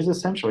is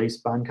essentially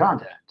spun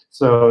content.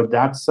 So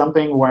that's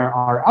something where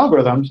our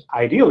algorithms,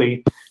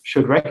 ideally,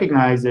 should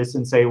recognize this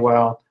and say,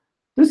 well,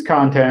 this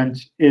content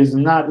is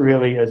not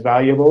really as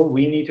valuable.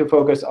 We need to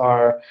focus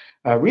our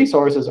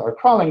resources, our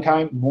crawling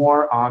time,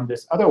 more on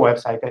this other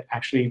website that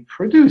actually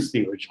produced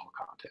the original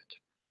content.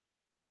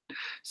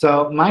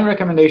 So my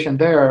recommendation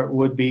there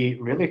would be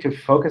really to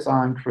focus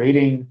on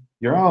creating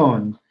your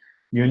own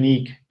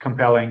unique,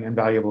 compelling, and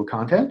valuable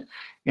content,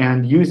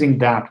 and using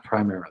that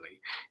primarily.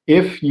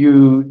 If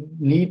you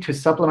need to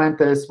supplement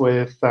this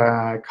with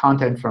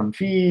content from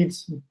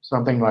feeds,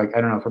 something like,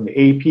 I don't know, from the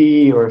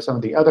AP or some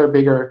of the other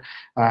bigger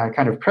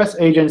kind of press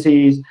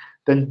agencies,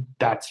 then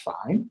that's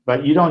fine.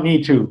 But you don't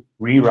need to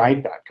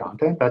rewrite that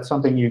content. That's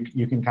something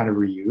you can kind of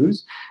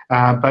reuse.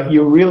 But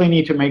you really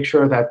need to make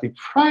sure that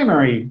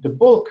the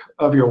bulk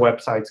of your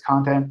website's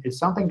content is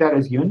something that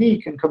is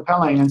unique and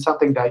compelling and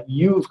something that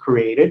you've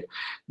created,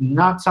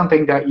 not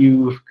something that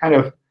you've kind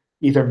of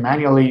either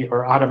manually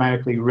or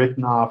automatically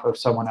written off of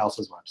someone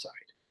else's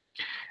website.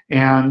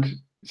 And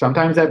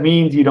sometimes that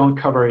means you don't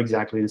cover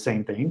exactly the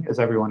same thing as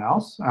everyone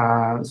else.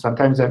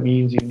 Sometimes that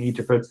means you need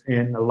to put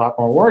in a lot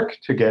more work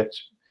to get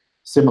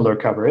similar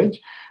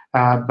coverage.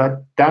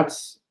 But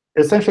that's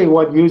essentially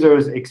what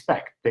users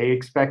expect. They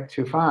expect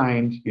to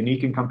find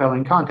unique and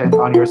compelling content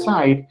on your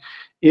site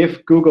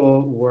if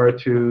Google were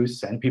to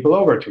send people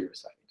over to your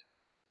site.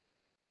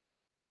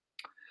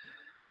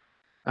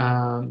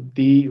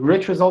 The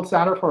rich results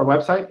data for our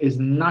website is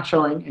not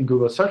showing in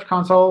Google Search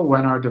Console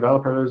when our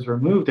developers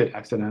removed it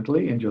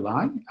accidentally in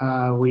July.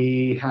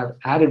 We have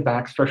added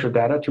back structured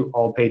data to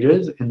all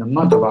pages in the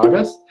month of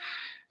August.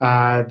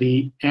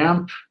 The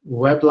AMP,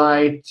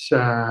 WebLite,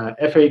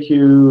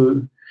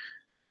 FAQ,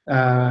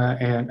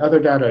 and other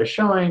data is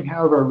showing.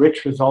 However,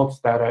 rich results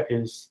data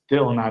is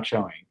still not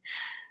showing.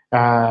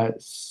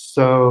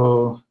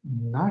 So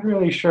not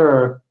really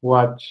sure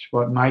what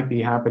might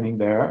be happening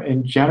there.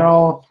 In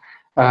general,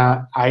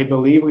 I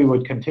believe we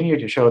would continue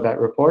to show that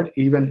report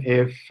even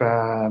if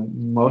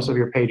most of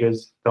your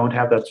pages don't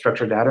have that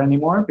structured data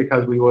anymore,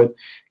 because we would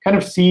kind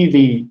of see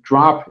the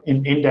drop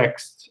in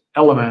indexed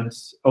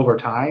elements over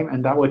time,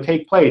 and that would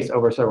take place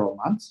over several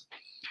months.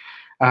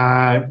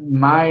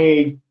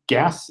 My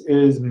guess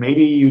is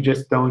maybe you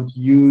just don't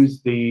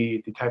use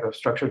the type of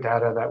structured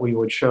data that we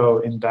would show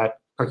in that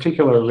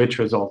particular rich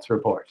results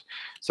report.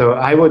 So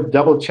I would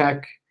double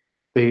check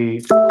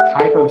the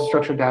type of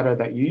structured data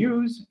that you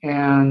use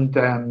and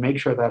make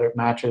sure that it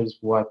matches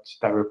what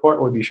that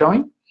report would be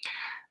showing.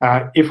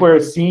 If we're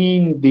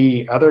seeing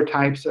the other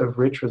types of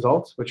rich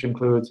results, which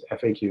includes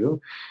FAQ,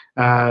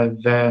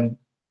 then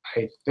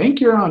I think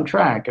you're on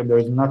track, and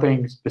there's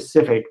nothing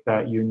specific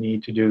that you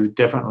need to do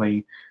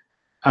differently,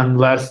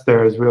 unless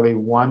there's really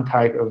one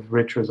type of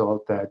rich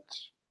result that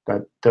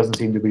doesn't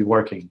seem to be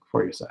working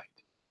for your site.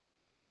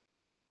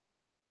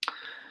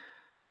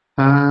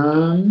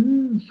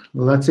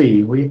 Let's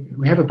see. We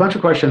have a bunch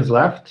of questions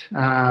left,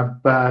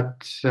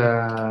 but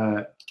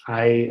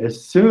I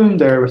assume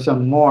there were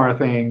some more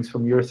things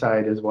from your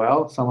side as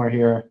well, somewhere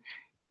here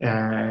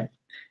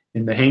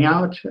in the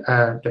Hangout.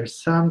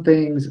 There's some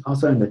things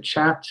also in the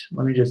chat.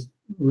 Let me just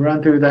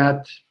run through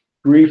that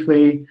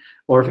briefly.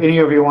 Or if any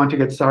of you want to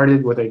get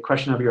started with a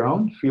question of your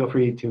own, feel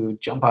free to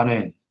jump on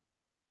in.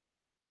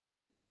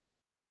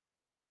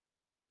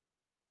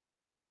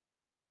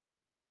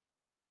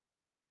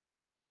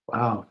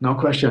 Wow, no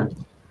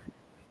question.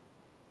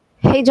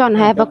 Hey, John,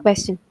 I have a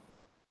question.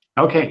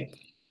 OK.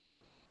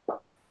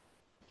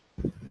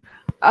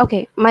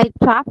 OK, my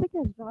traffic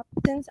has dropped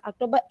since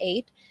October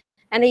 8,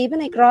 and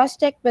even I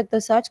cross-checked with the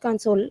Search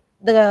Console,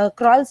 the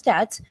crawl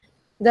stats.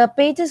 The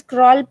pages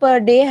crawl per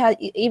day,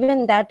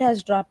 even that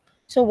has dropped.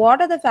 So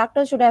what are the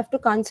factors should I have to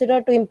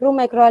consider to improve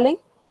my crawling?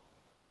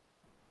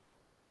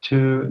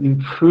 To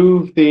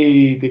improve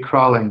the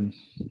crawling.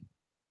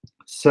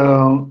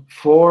 So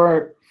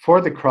for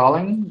the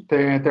crawling,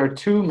 there are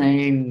two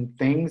main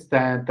things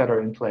that are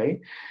in play.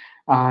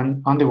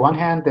 On the one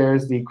hand,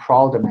 there's the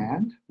crawl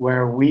demand,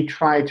 where we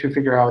try to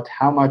figure out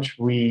how much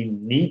we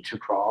need to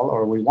crawl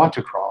or we want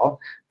to crawl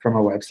from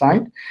a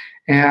website.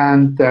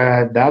 And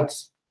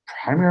that's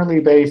primarily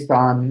based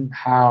on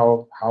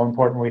how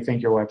important we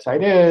think your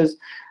website is,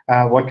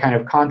 what kind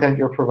of content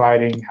you're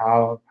providing,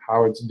 how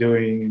it's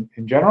doing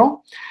in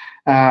general.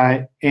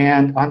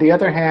 And on the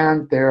other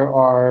hand, there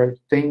are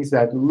things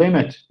that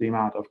limit the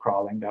amount of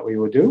crawling that we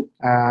would do,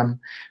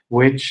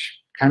 which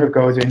kind of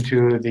goes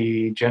into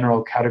the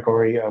general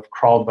category of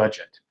crawl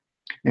budget.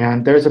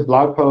 And there's a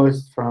blog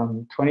post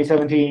from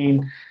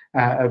 2017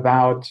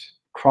 about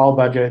crawl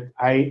budget.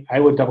 I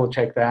would double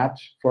check that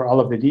for all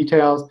of the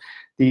details.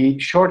 The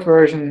short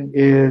version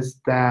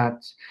is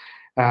that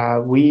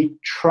we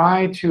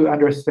try to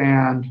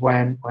understand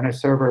when a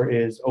server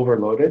is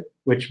overloaded,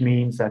 which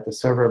means that the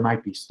server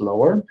might be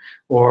slower,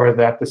 or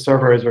that the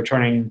server is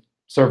returning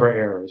server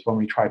errors when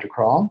we try to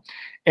crawl.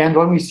 And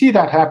when we see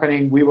that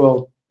happening, we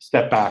will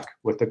step back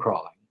with the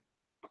crawling.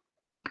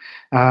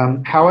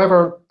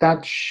 However,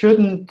 that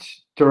shouldn't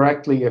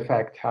directly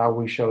affect how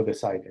we show the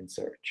site in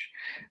search.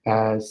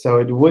 So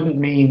it wouldn't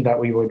mean that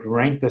we would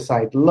rank the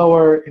site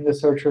lower in the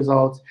search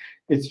results.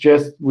 It's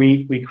just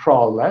we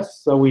crawl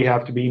less, so we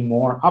have to be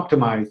more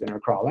optimized in our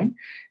crawling.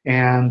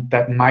 And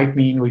that might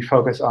mean we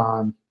focus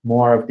on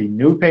more of the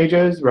new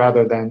pages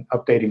rather than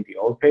updating the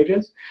old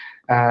pages.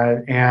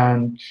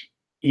 And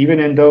even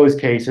in those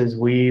cases,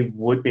 we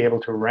would be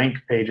able to rank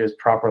pages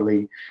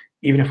properly,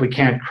 even if we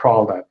can't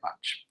crawl that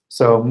much.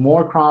 So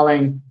more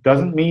crawling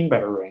doesn't mean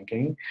better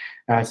ranking.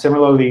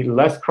 Similarly,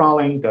 less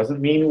crawling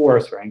doesn't mean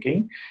worse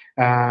ranking.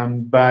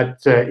 But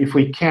if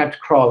we can't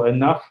crawl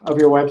enough of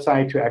your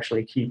website to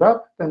actually keep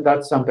up, then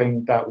that's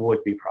something that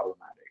would be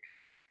problematic.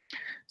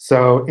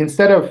 So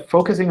instead of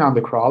focusing on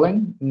the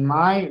crawling,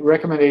 my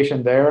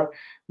recommendation there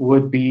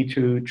would be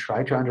to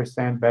try to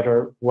understand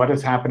better what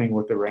is happening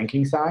with the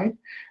ranking side,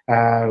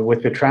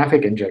 with the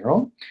traffic in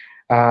general.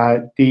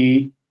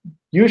 The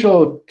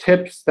usual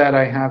tips that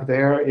I have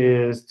there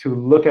is to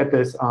look at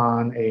this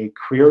on a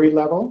query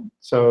level.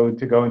 So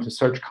to go into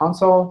Search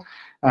Console,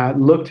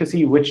 look to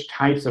see which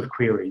types of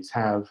queries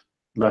have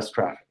less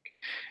traffic.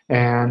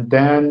 And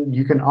then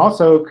you can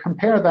also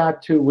compare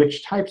that to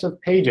which types of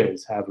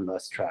pages have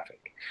less traffic.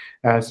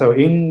 So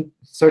in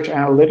Search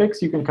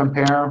Analytics, you can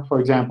compare, for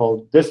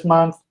example, this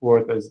month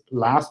versus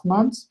last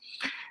month's.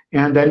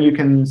 And then you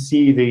can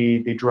see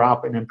the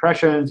drop in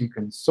impressions. You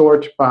can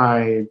sort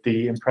by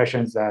the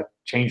impressions that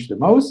change the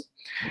most.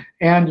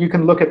 And you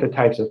can look at the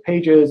types of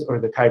pages or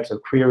the types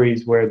of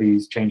queries where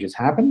these changes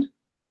happened.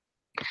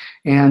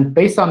 And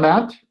based on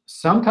that,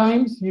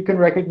 sometimes you can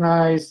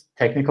recognize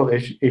technical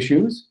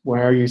issues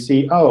where you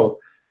see, oh,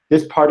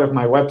 this part of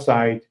my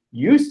website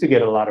used to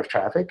get a lot of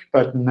traffic,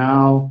 but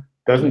now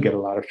doesn't get a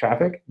lot of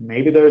traffic.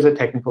 Maybe there's a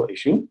technical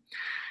issue.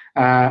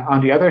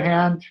 On the other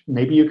hand,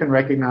 maybe you can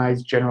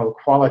recognize general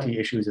quality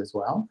issues as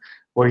well,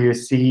 where you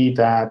see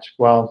that,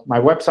 well, my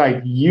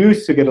website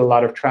used to get a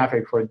lot of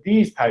traffic for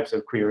these types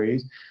of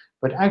queries,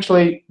 but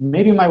actually,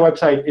 maybe my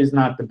website is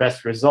not the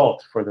best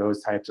result for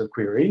those types of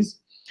queries,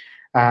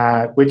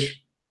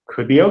 which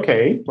could be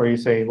OK, where you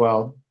say,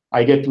 well,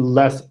 I get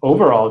less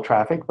overall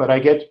traffic, but I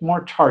get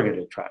more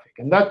targeted traffic.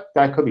 And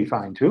that could be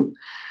fine, too.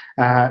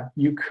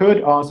 You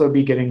could also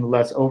be getting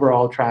less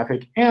overall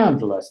traffic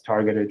and less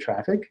targeted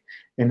traffic,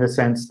 in the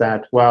sense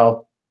that,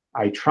 well,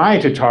 I try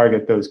to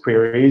target those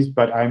queries,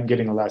 but I'm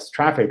getting less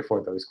traffic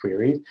for those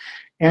queries.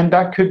 And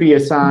that could be a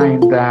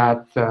sign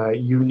that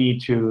you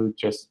need to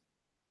just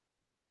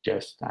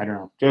I don't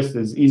know, just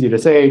as easy to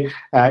say,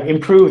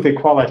 improve the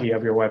quality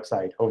of your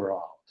website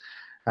overall.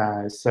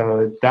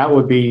 So that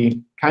would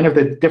be kind of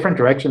the different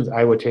directions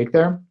I would take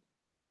there.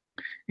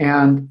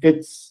 And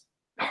it's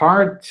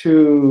hard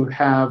to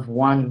have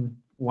one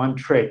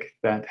trick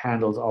that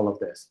handles all of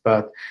this.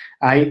 But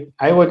I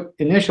would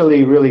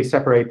initially really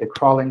separate the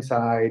crawling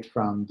side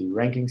from the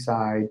ranking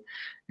side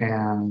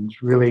and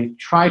really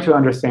try to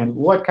understand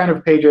what kind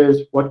of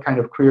pages, what kind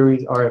of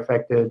queries are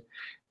affected,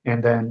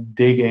 and then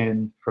dig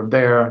in from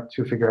there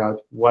to figure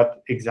out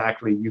what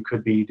exactly you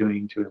could be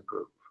doing to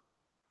improve.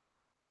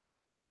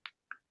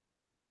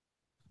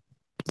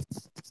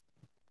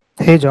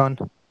 Hey, John.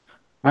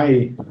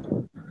 Hi.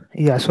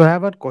 Yeah, so I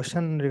have a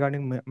question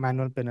regarding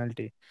manual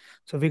penalty.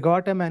 So we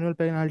got a manual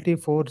penalty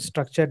for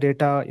structured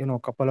data, a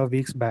couple of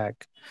weeks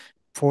back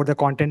for the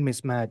content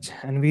mismatch,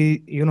 and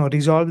we,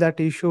 resolved that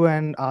issue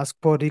and asked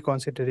for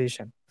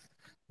reconsideration,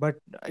 but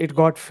it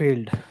got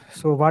failed.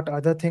 So what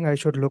other thing I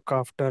should look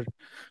after,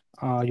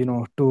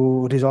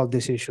 to resolve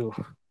this issue?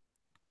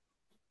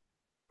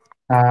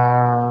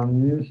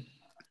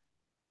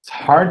 It's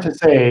hard to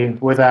say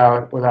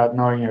without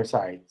knowing your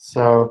site.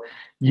 So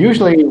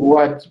usually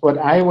what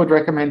I would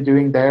recommend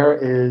doing there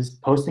is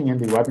posting in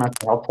the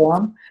Webmaster Help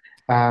Forum,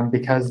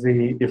 because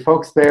the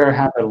folks there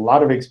have a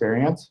lot of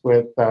experience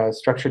with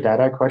structured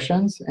data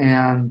questions,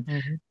 and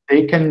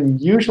they can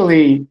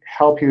usually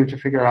help you to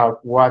figure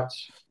out what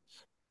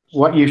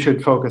you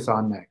should focus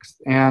on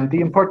next. And the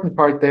important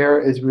part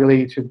there is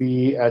really to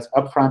be as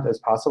upfront as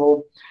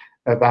possible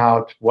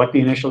about what the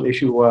initial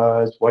issue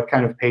was, what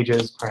kind of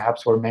pages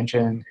perhaps were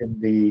mentioned in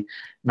the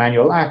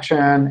manual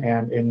action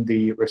and in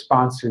the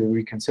response to the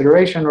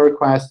reconsideration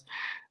request,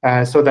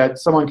 so that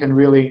someone can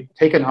really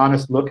take an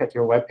honest look at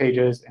your web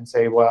pages and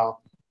say,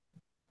 well,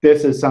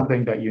 this is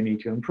something that you need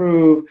to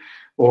improve,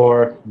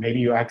 or maybe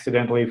you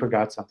accidentally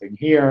forgot something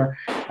here,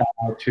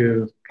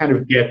 to kind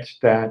of get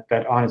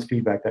that honest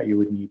feedback that you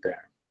would need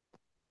there.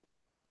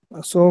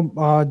 So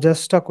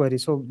just a query.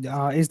 So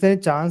is there a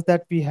chance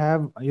that we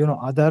have,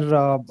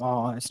 other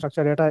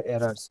structured data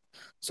errors?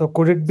 So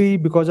could it be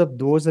because of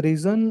those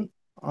reason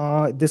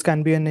this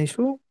can be an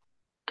issue?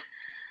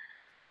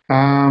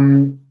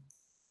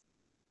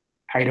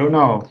 I don't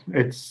know.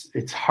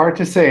 It's hard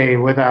to say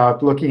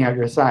without looking at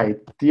your site.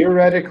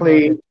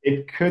 Theoretically,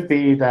 it could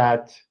be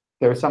that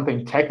there's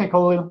something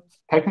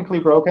technically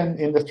broken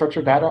in the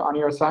structured data on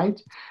your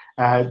site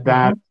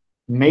that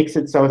makes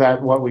it so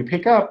that what we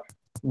pick up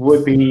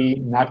would be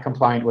not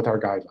compliant with our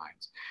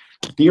guidelines.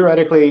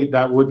 Theoretically,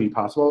 that would be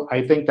possible.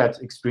 I think that's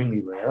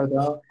extremely rare,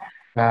 though.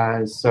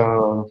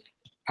 So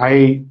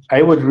I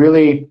would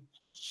really,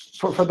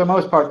 for the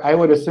most part, I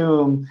would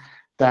assume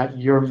that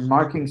you're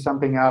marking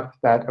something up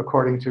that,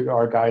 according to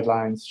our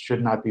guidelines,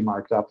 should not be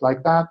marked up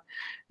like that.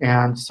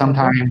 And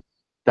sometimes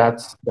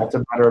that's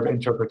a matter of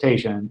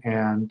interpretation.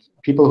 And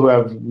people who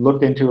have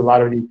looked into a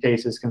lot of these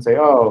cases can say,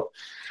 oh,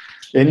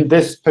 in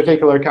this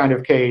particular kind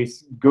of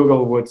case,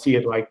 Google would see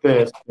it like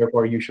this.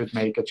 Therefore, you should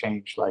make a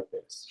change like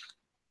this.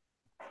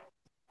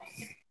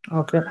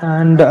 Okay,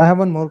 and I have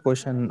one more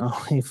question,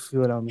 if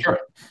you allow me. Sure.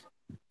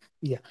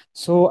 Yeah.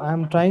 So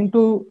I'm trying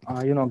to,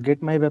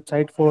 get my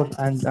website for,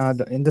 and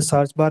in the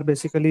search bar,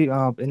 basically,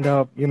 in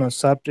the,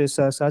 search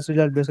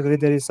result, basically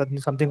there is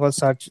something called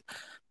search,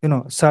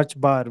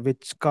 search bar,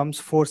 which comes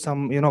for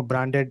some,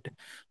 branded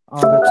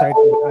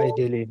website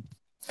ideally.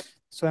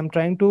 So I'm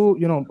trying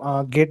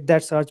to, get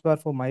that search bar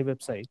for my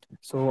website.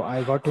 So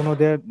I got to know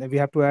that we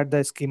have to add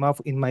the schema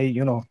in my,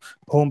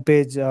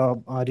 homepage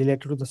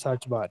related to the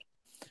search bar.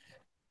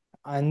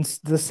 And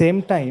the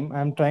same time,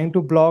 I'm trying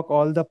to block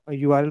all the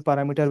URL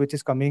parameter which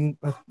is coming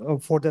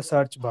for the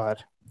search bar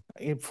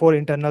for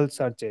internal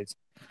searches.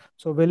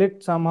 So will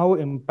it somehow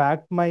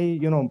impact my,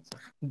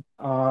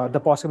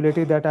 the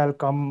possibility that I'll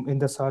come in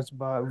the search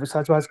bar? The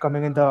search bar is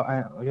coming in the,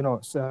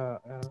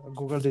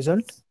 Google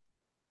result.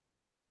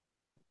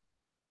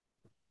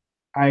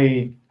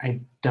 I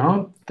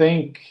don't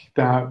think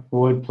that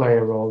would play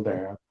a role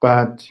there.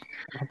 But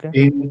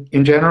in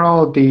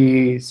general,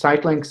 the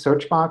site link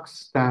search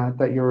box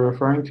that you're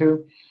referring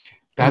to,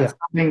 that's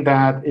something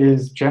that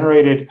is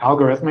generated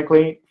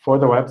algorithmically for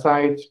the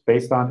website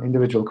based on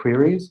individual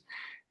queries.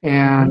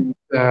 And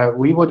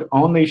we would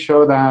only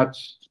show that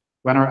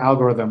when our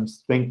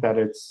algorithms think that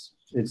it's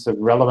a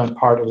relevant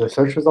part of the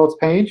search results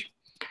page.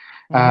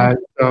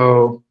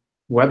 So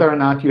whether or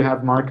not you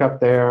have markup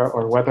there,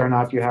 or whether or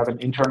not you have an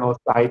internal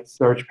site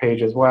search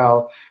page as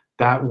well,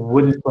 that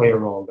wouldn't play a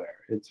role there.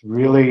 It's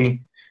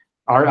really,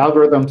 our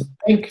algorithms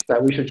think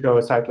that we should show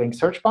a site link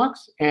search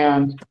box.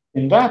 And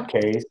in that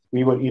case,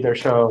 we would either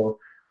show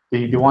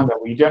the one that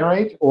we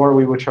generate, or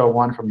we would show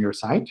one from your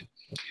site.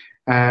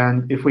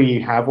 And if we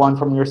have one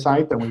from your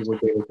site, then we would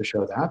be able to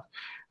show that.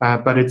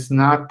 But it's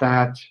not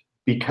that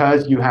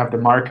because you have the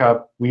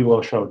markup, we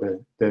will show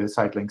the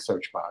site link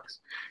search box.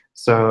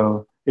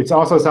 So it's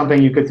also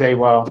something you could say,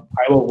 well,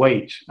 I will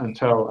wait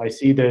until I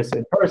see this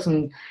in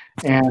person.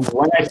 And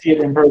when I see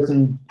it in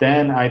person,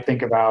 then I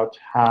think about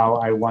how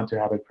I want to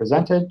have it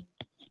presented.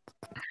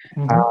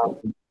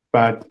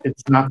 But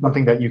it's not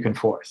something that you can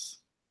force.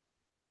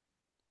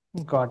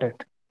 Got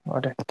it.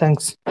 Got it.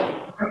 Thanks.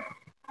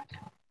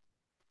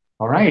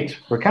 All right,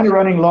 we're kind of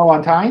running low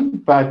on time,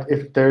 but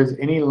if there's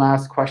any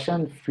last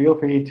question, feel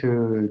free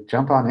to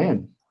jump on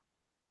in.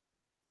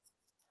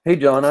 Hey,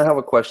 John, I have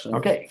a question.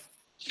 OK.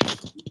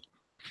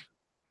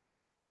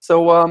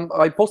 So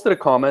I posted a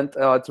comment.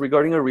 It's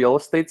regarding a real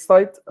estate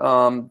site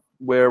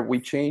where we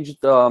changed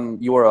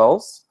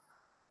URLs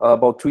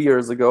about 2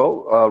 years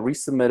ago,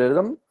 resubmitted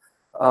them,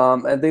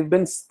 and they've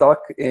been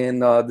stuck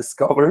in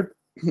discovered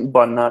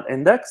but not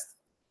indexed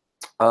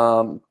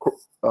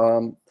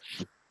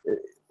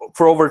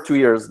for over 2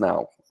 years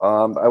now.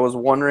 I was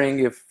wondering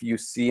if you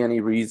see any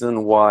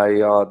reason why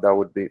that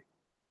would be.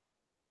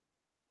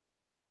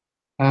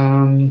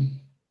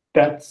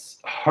 That's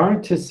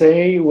hard to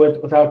say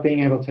without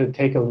being able to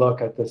take a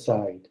look at the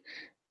site.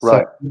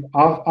 Right. So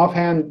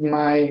offhand,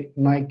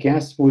 my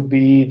guess would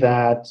be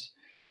that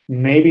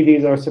maybe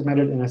these are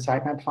submitted in a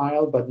sitemap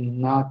file, but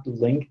not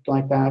linked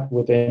like that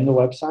within the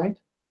website.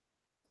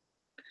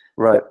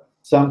 Right.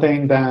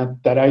 Something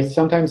that I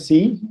sometimes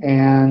see,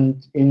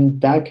 and in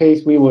that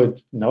case, we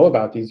would know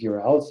about these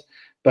URLs.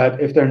 But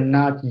if they're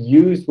not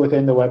used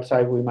within the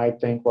website, we might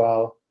think,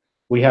 well,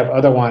 we have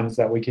other ones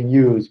that we can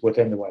use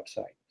within the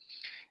website.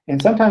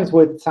 And sometimes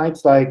with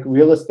sites like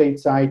real estate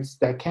sites,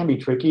 that can be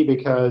tricky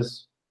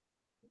because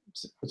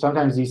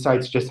sometimes these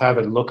sites just have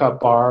a lookup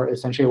bar,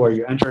 essentially where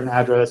you enter an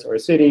address or a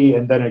city,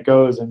 and then it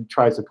goes and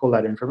tries to pull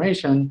that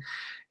information.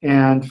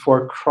 And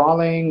for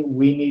crawling,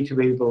 we need to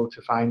be able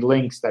to find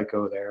links that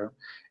go there.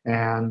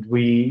 And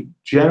we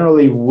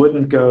generally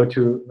wouldn't go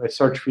to a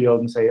search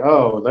field and say,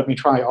 oh, let me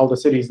try all the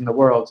cities in the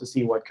world to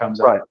see what comes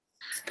up.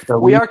 So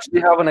we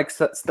actually have an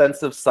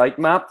extensive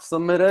sitemap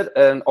submitted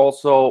and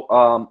also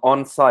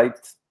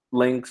on-site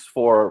links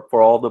for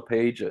all the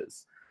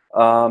pages.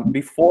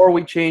 Before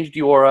we changed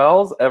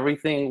URLs,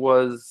 everything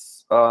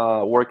was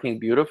working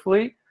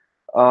beautifully.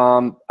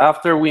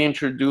 After we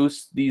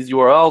introduced these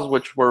URLs,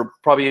 which were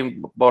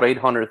probably about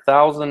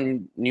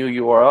 800,000 new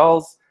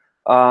URLs,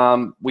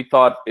 we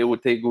thought it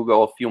would take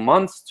Google a few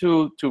months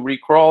to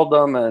recrawl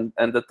them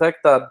and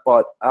detect that.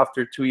 But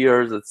after 2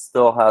 years, it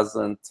still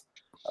hasn't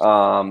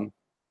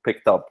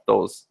picked up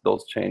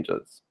those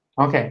changes.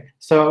 OK,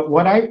 so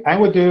what I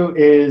would do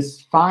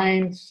is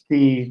find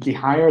the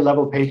higher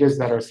level pages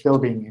that are still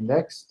being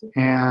indexed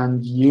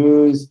and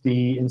use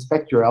the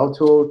inspect URL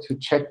tool to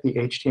check the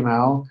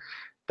HTML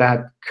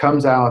that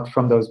comes out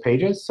from those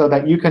pages so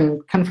that you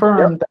can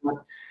confirm that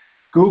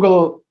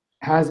Google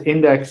has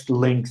indexed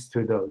links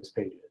to those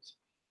pages.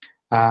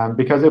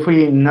 Because if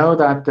we know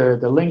that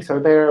the links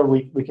are there,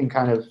 we can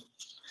kind of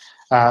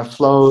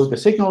flow the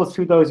signals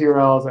to those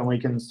URLs, and we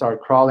can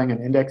start crawling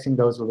and indexing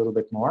those a little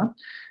bit more.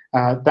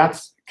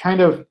 That's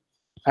kind of,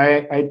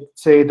 I'd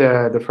say,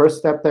 the first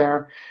step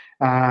there.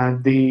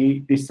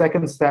 The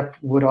second step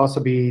would also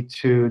be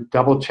to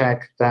double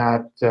check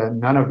that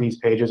none of these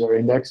pages are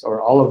indexed,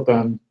 or all of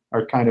them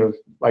are kind of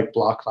like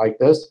blocked like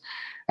this.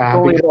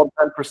 Only about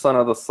 10%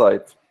 of the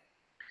site.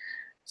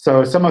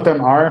 So some of them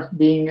are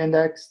being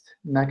indexed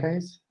in that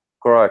case?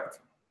 Correct.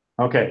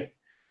 OK.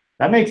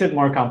 That makes it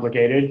more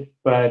complicated,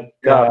 but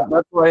yeah,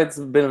 that's why it's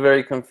been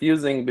very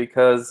confusing,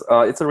 because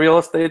it's a real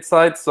estate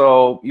site,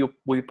 so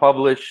we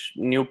publish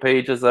new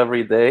pages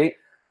every day,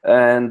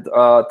 and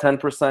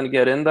 10%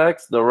 get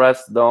indexed, the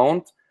rest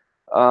don't,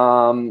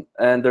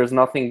 and there's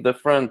nothing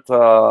different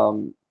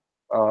on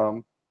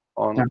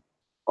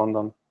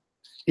them.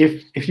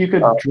 If you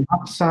could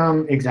drop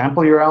some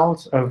example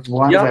URLs of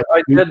ones that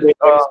I did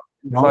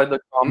inside the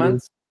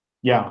comments.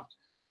 Yeah.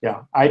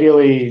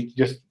 Ideally,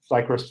 just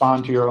like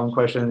respond to your own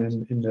question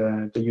in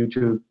the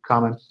YouTube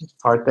comment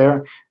part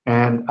there,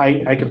 and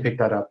I can pick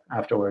that up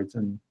afterwards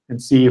and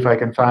see if I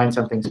can find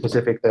something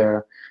specific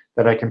there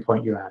that I can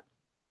point you at.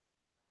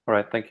 All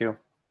right, thank you.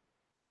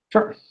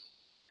 Sure.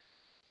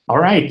 All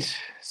right,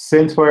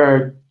 since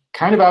we're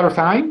kind of out of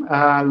time,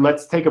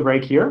 let's take a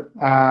break here.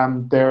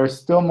 There are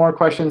still more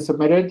questions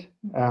submitted,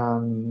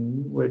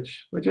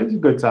 which is a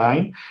good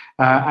sign.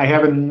 I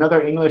have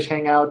another English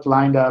Hangout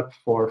lined up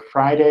for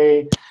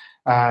Friday.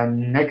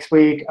 Next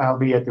week, I'll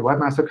be at the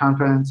Webmaster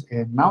Conference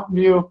in Mountain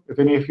View. If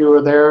any of you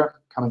are there,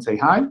 come and say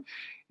hi.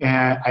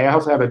 And I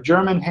also have a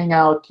German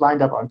Hangout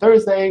lined up on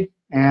Thursday.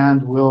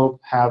 And we'll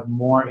have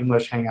more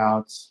English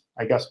Hangouts,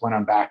 I guess, when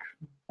I'm back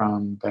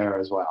from there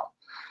as well.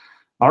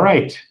 All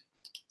right.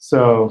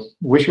 So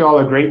wish you all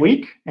a great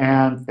week.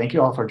 And thank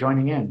you all for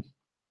joining in.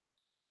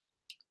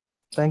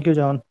 Thank you,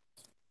 John.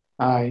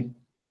 Bye.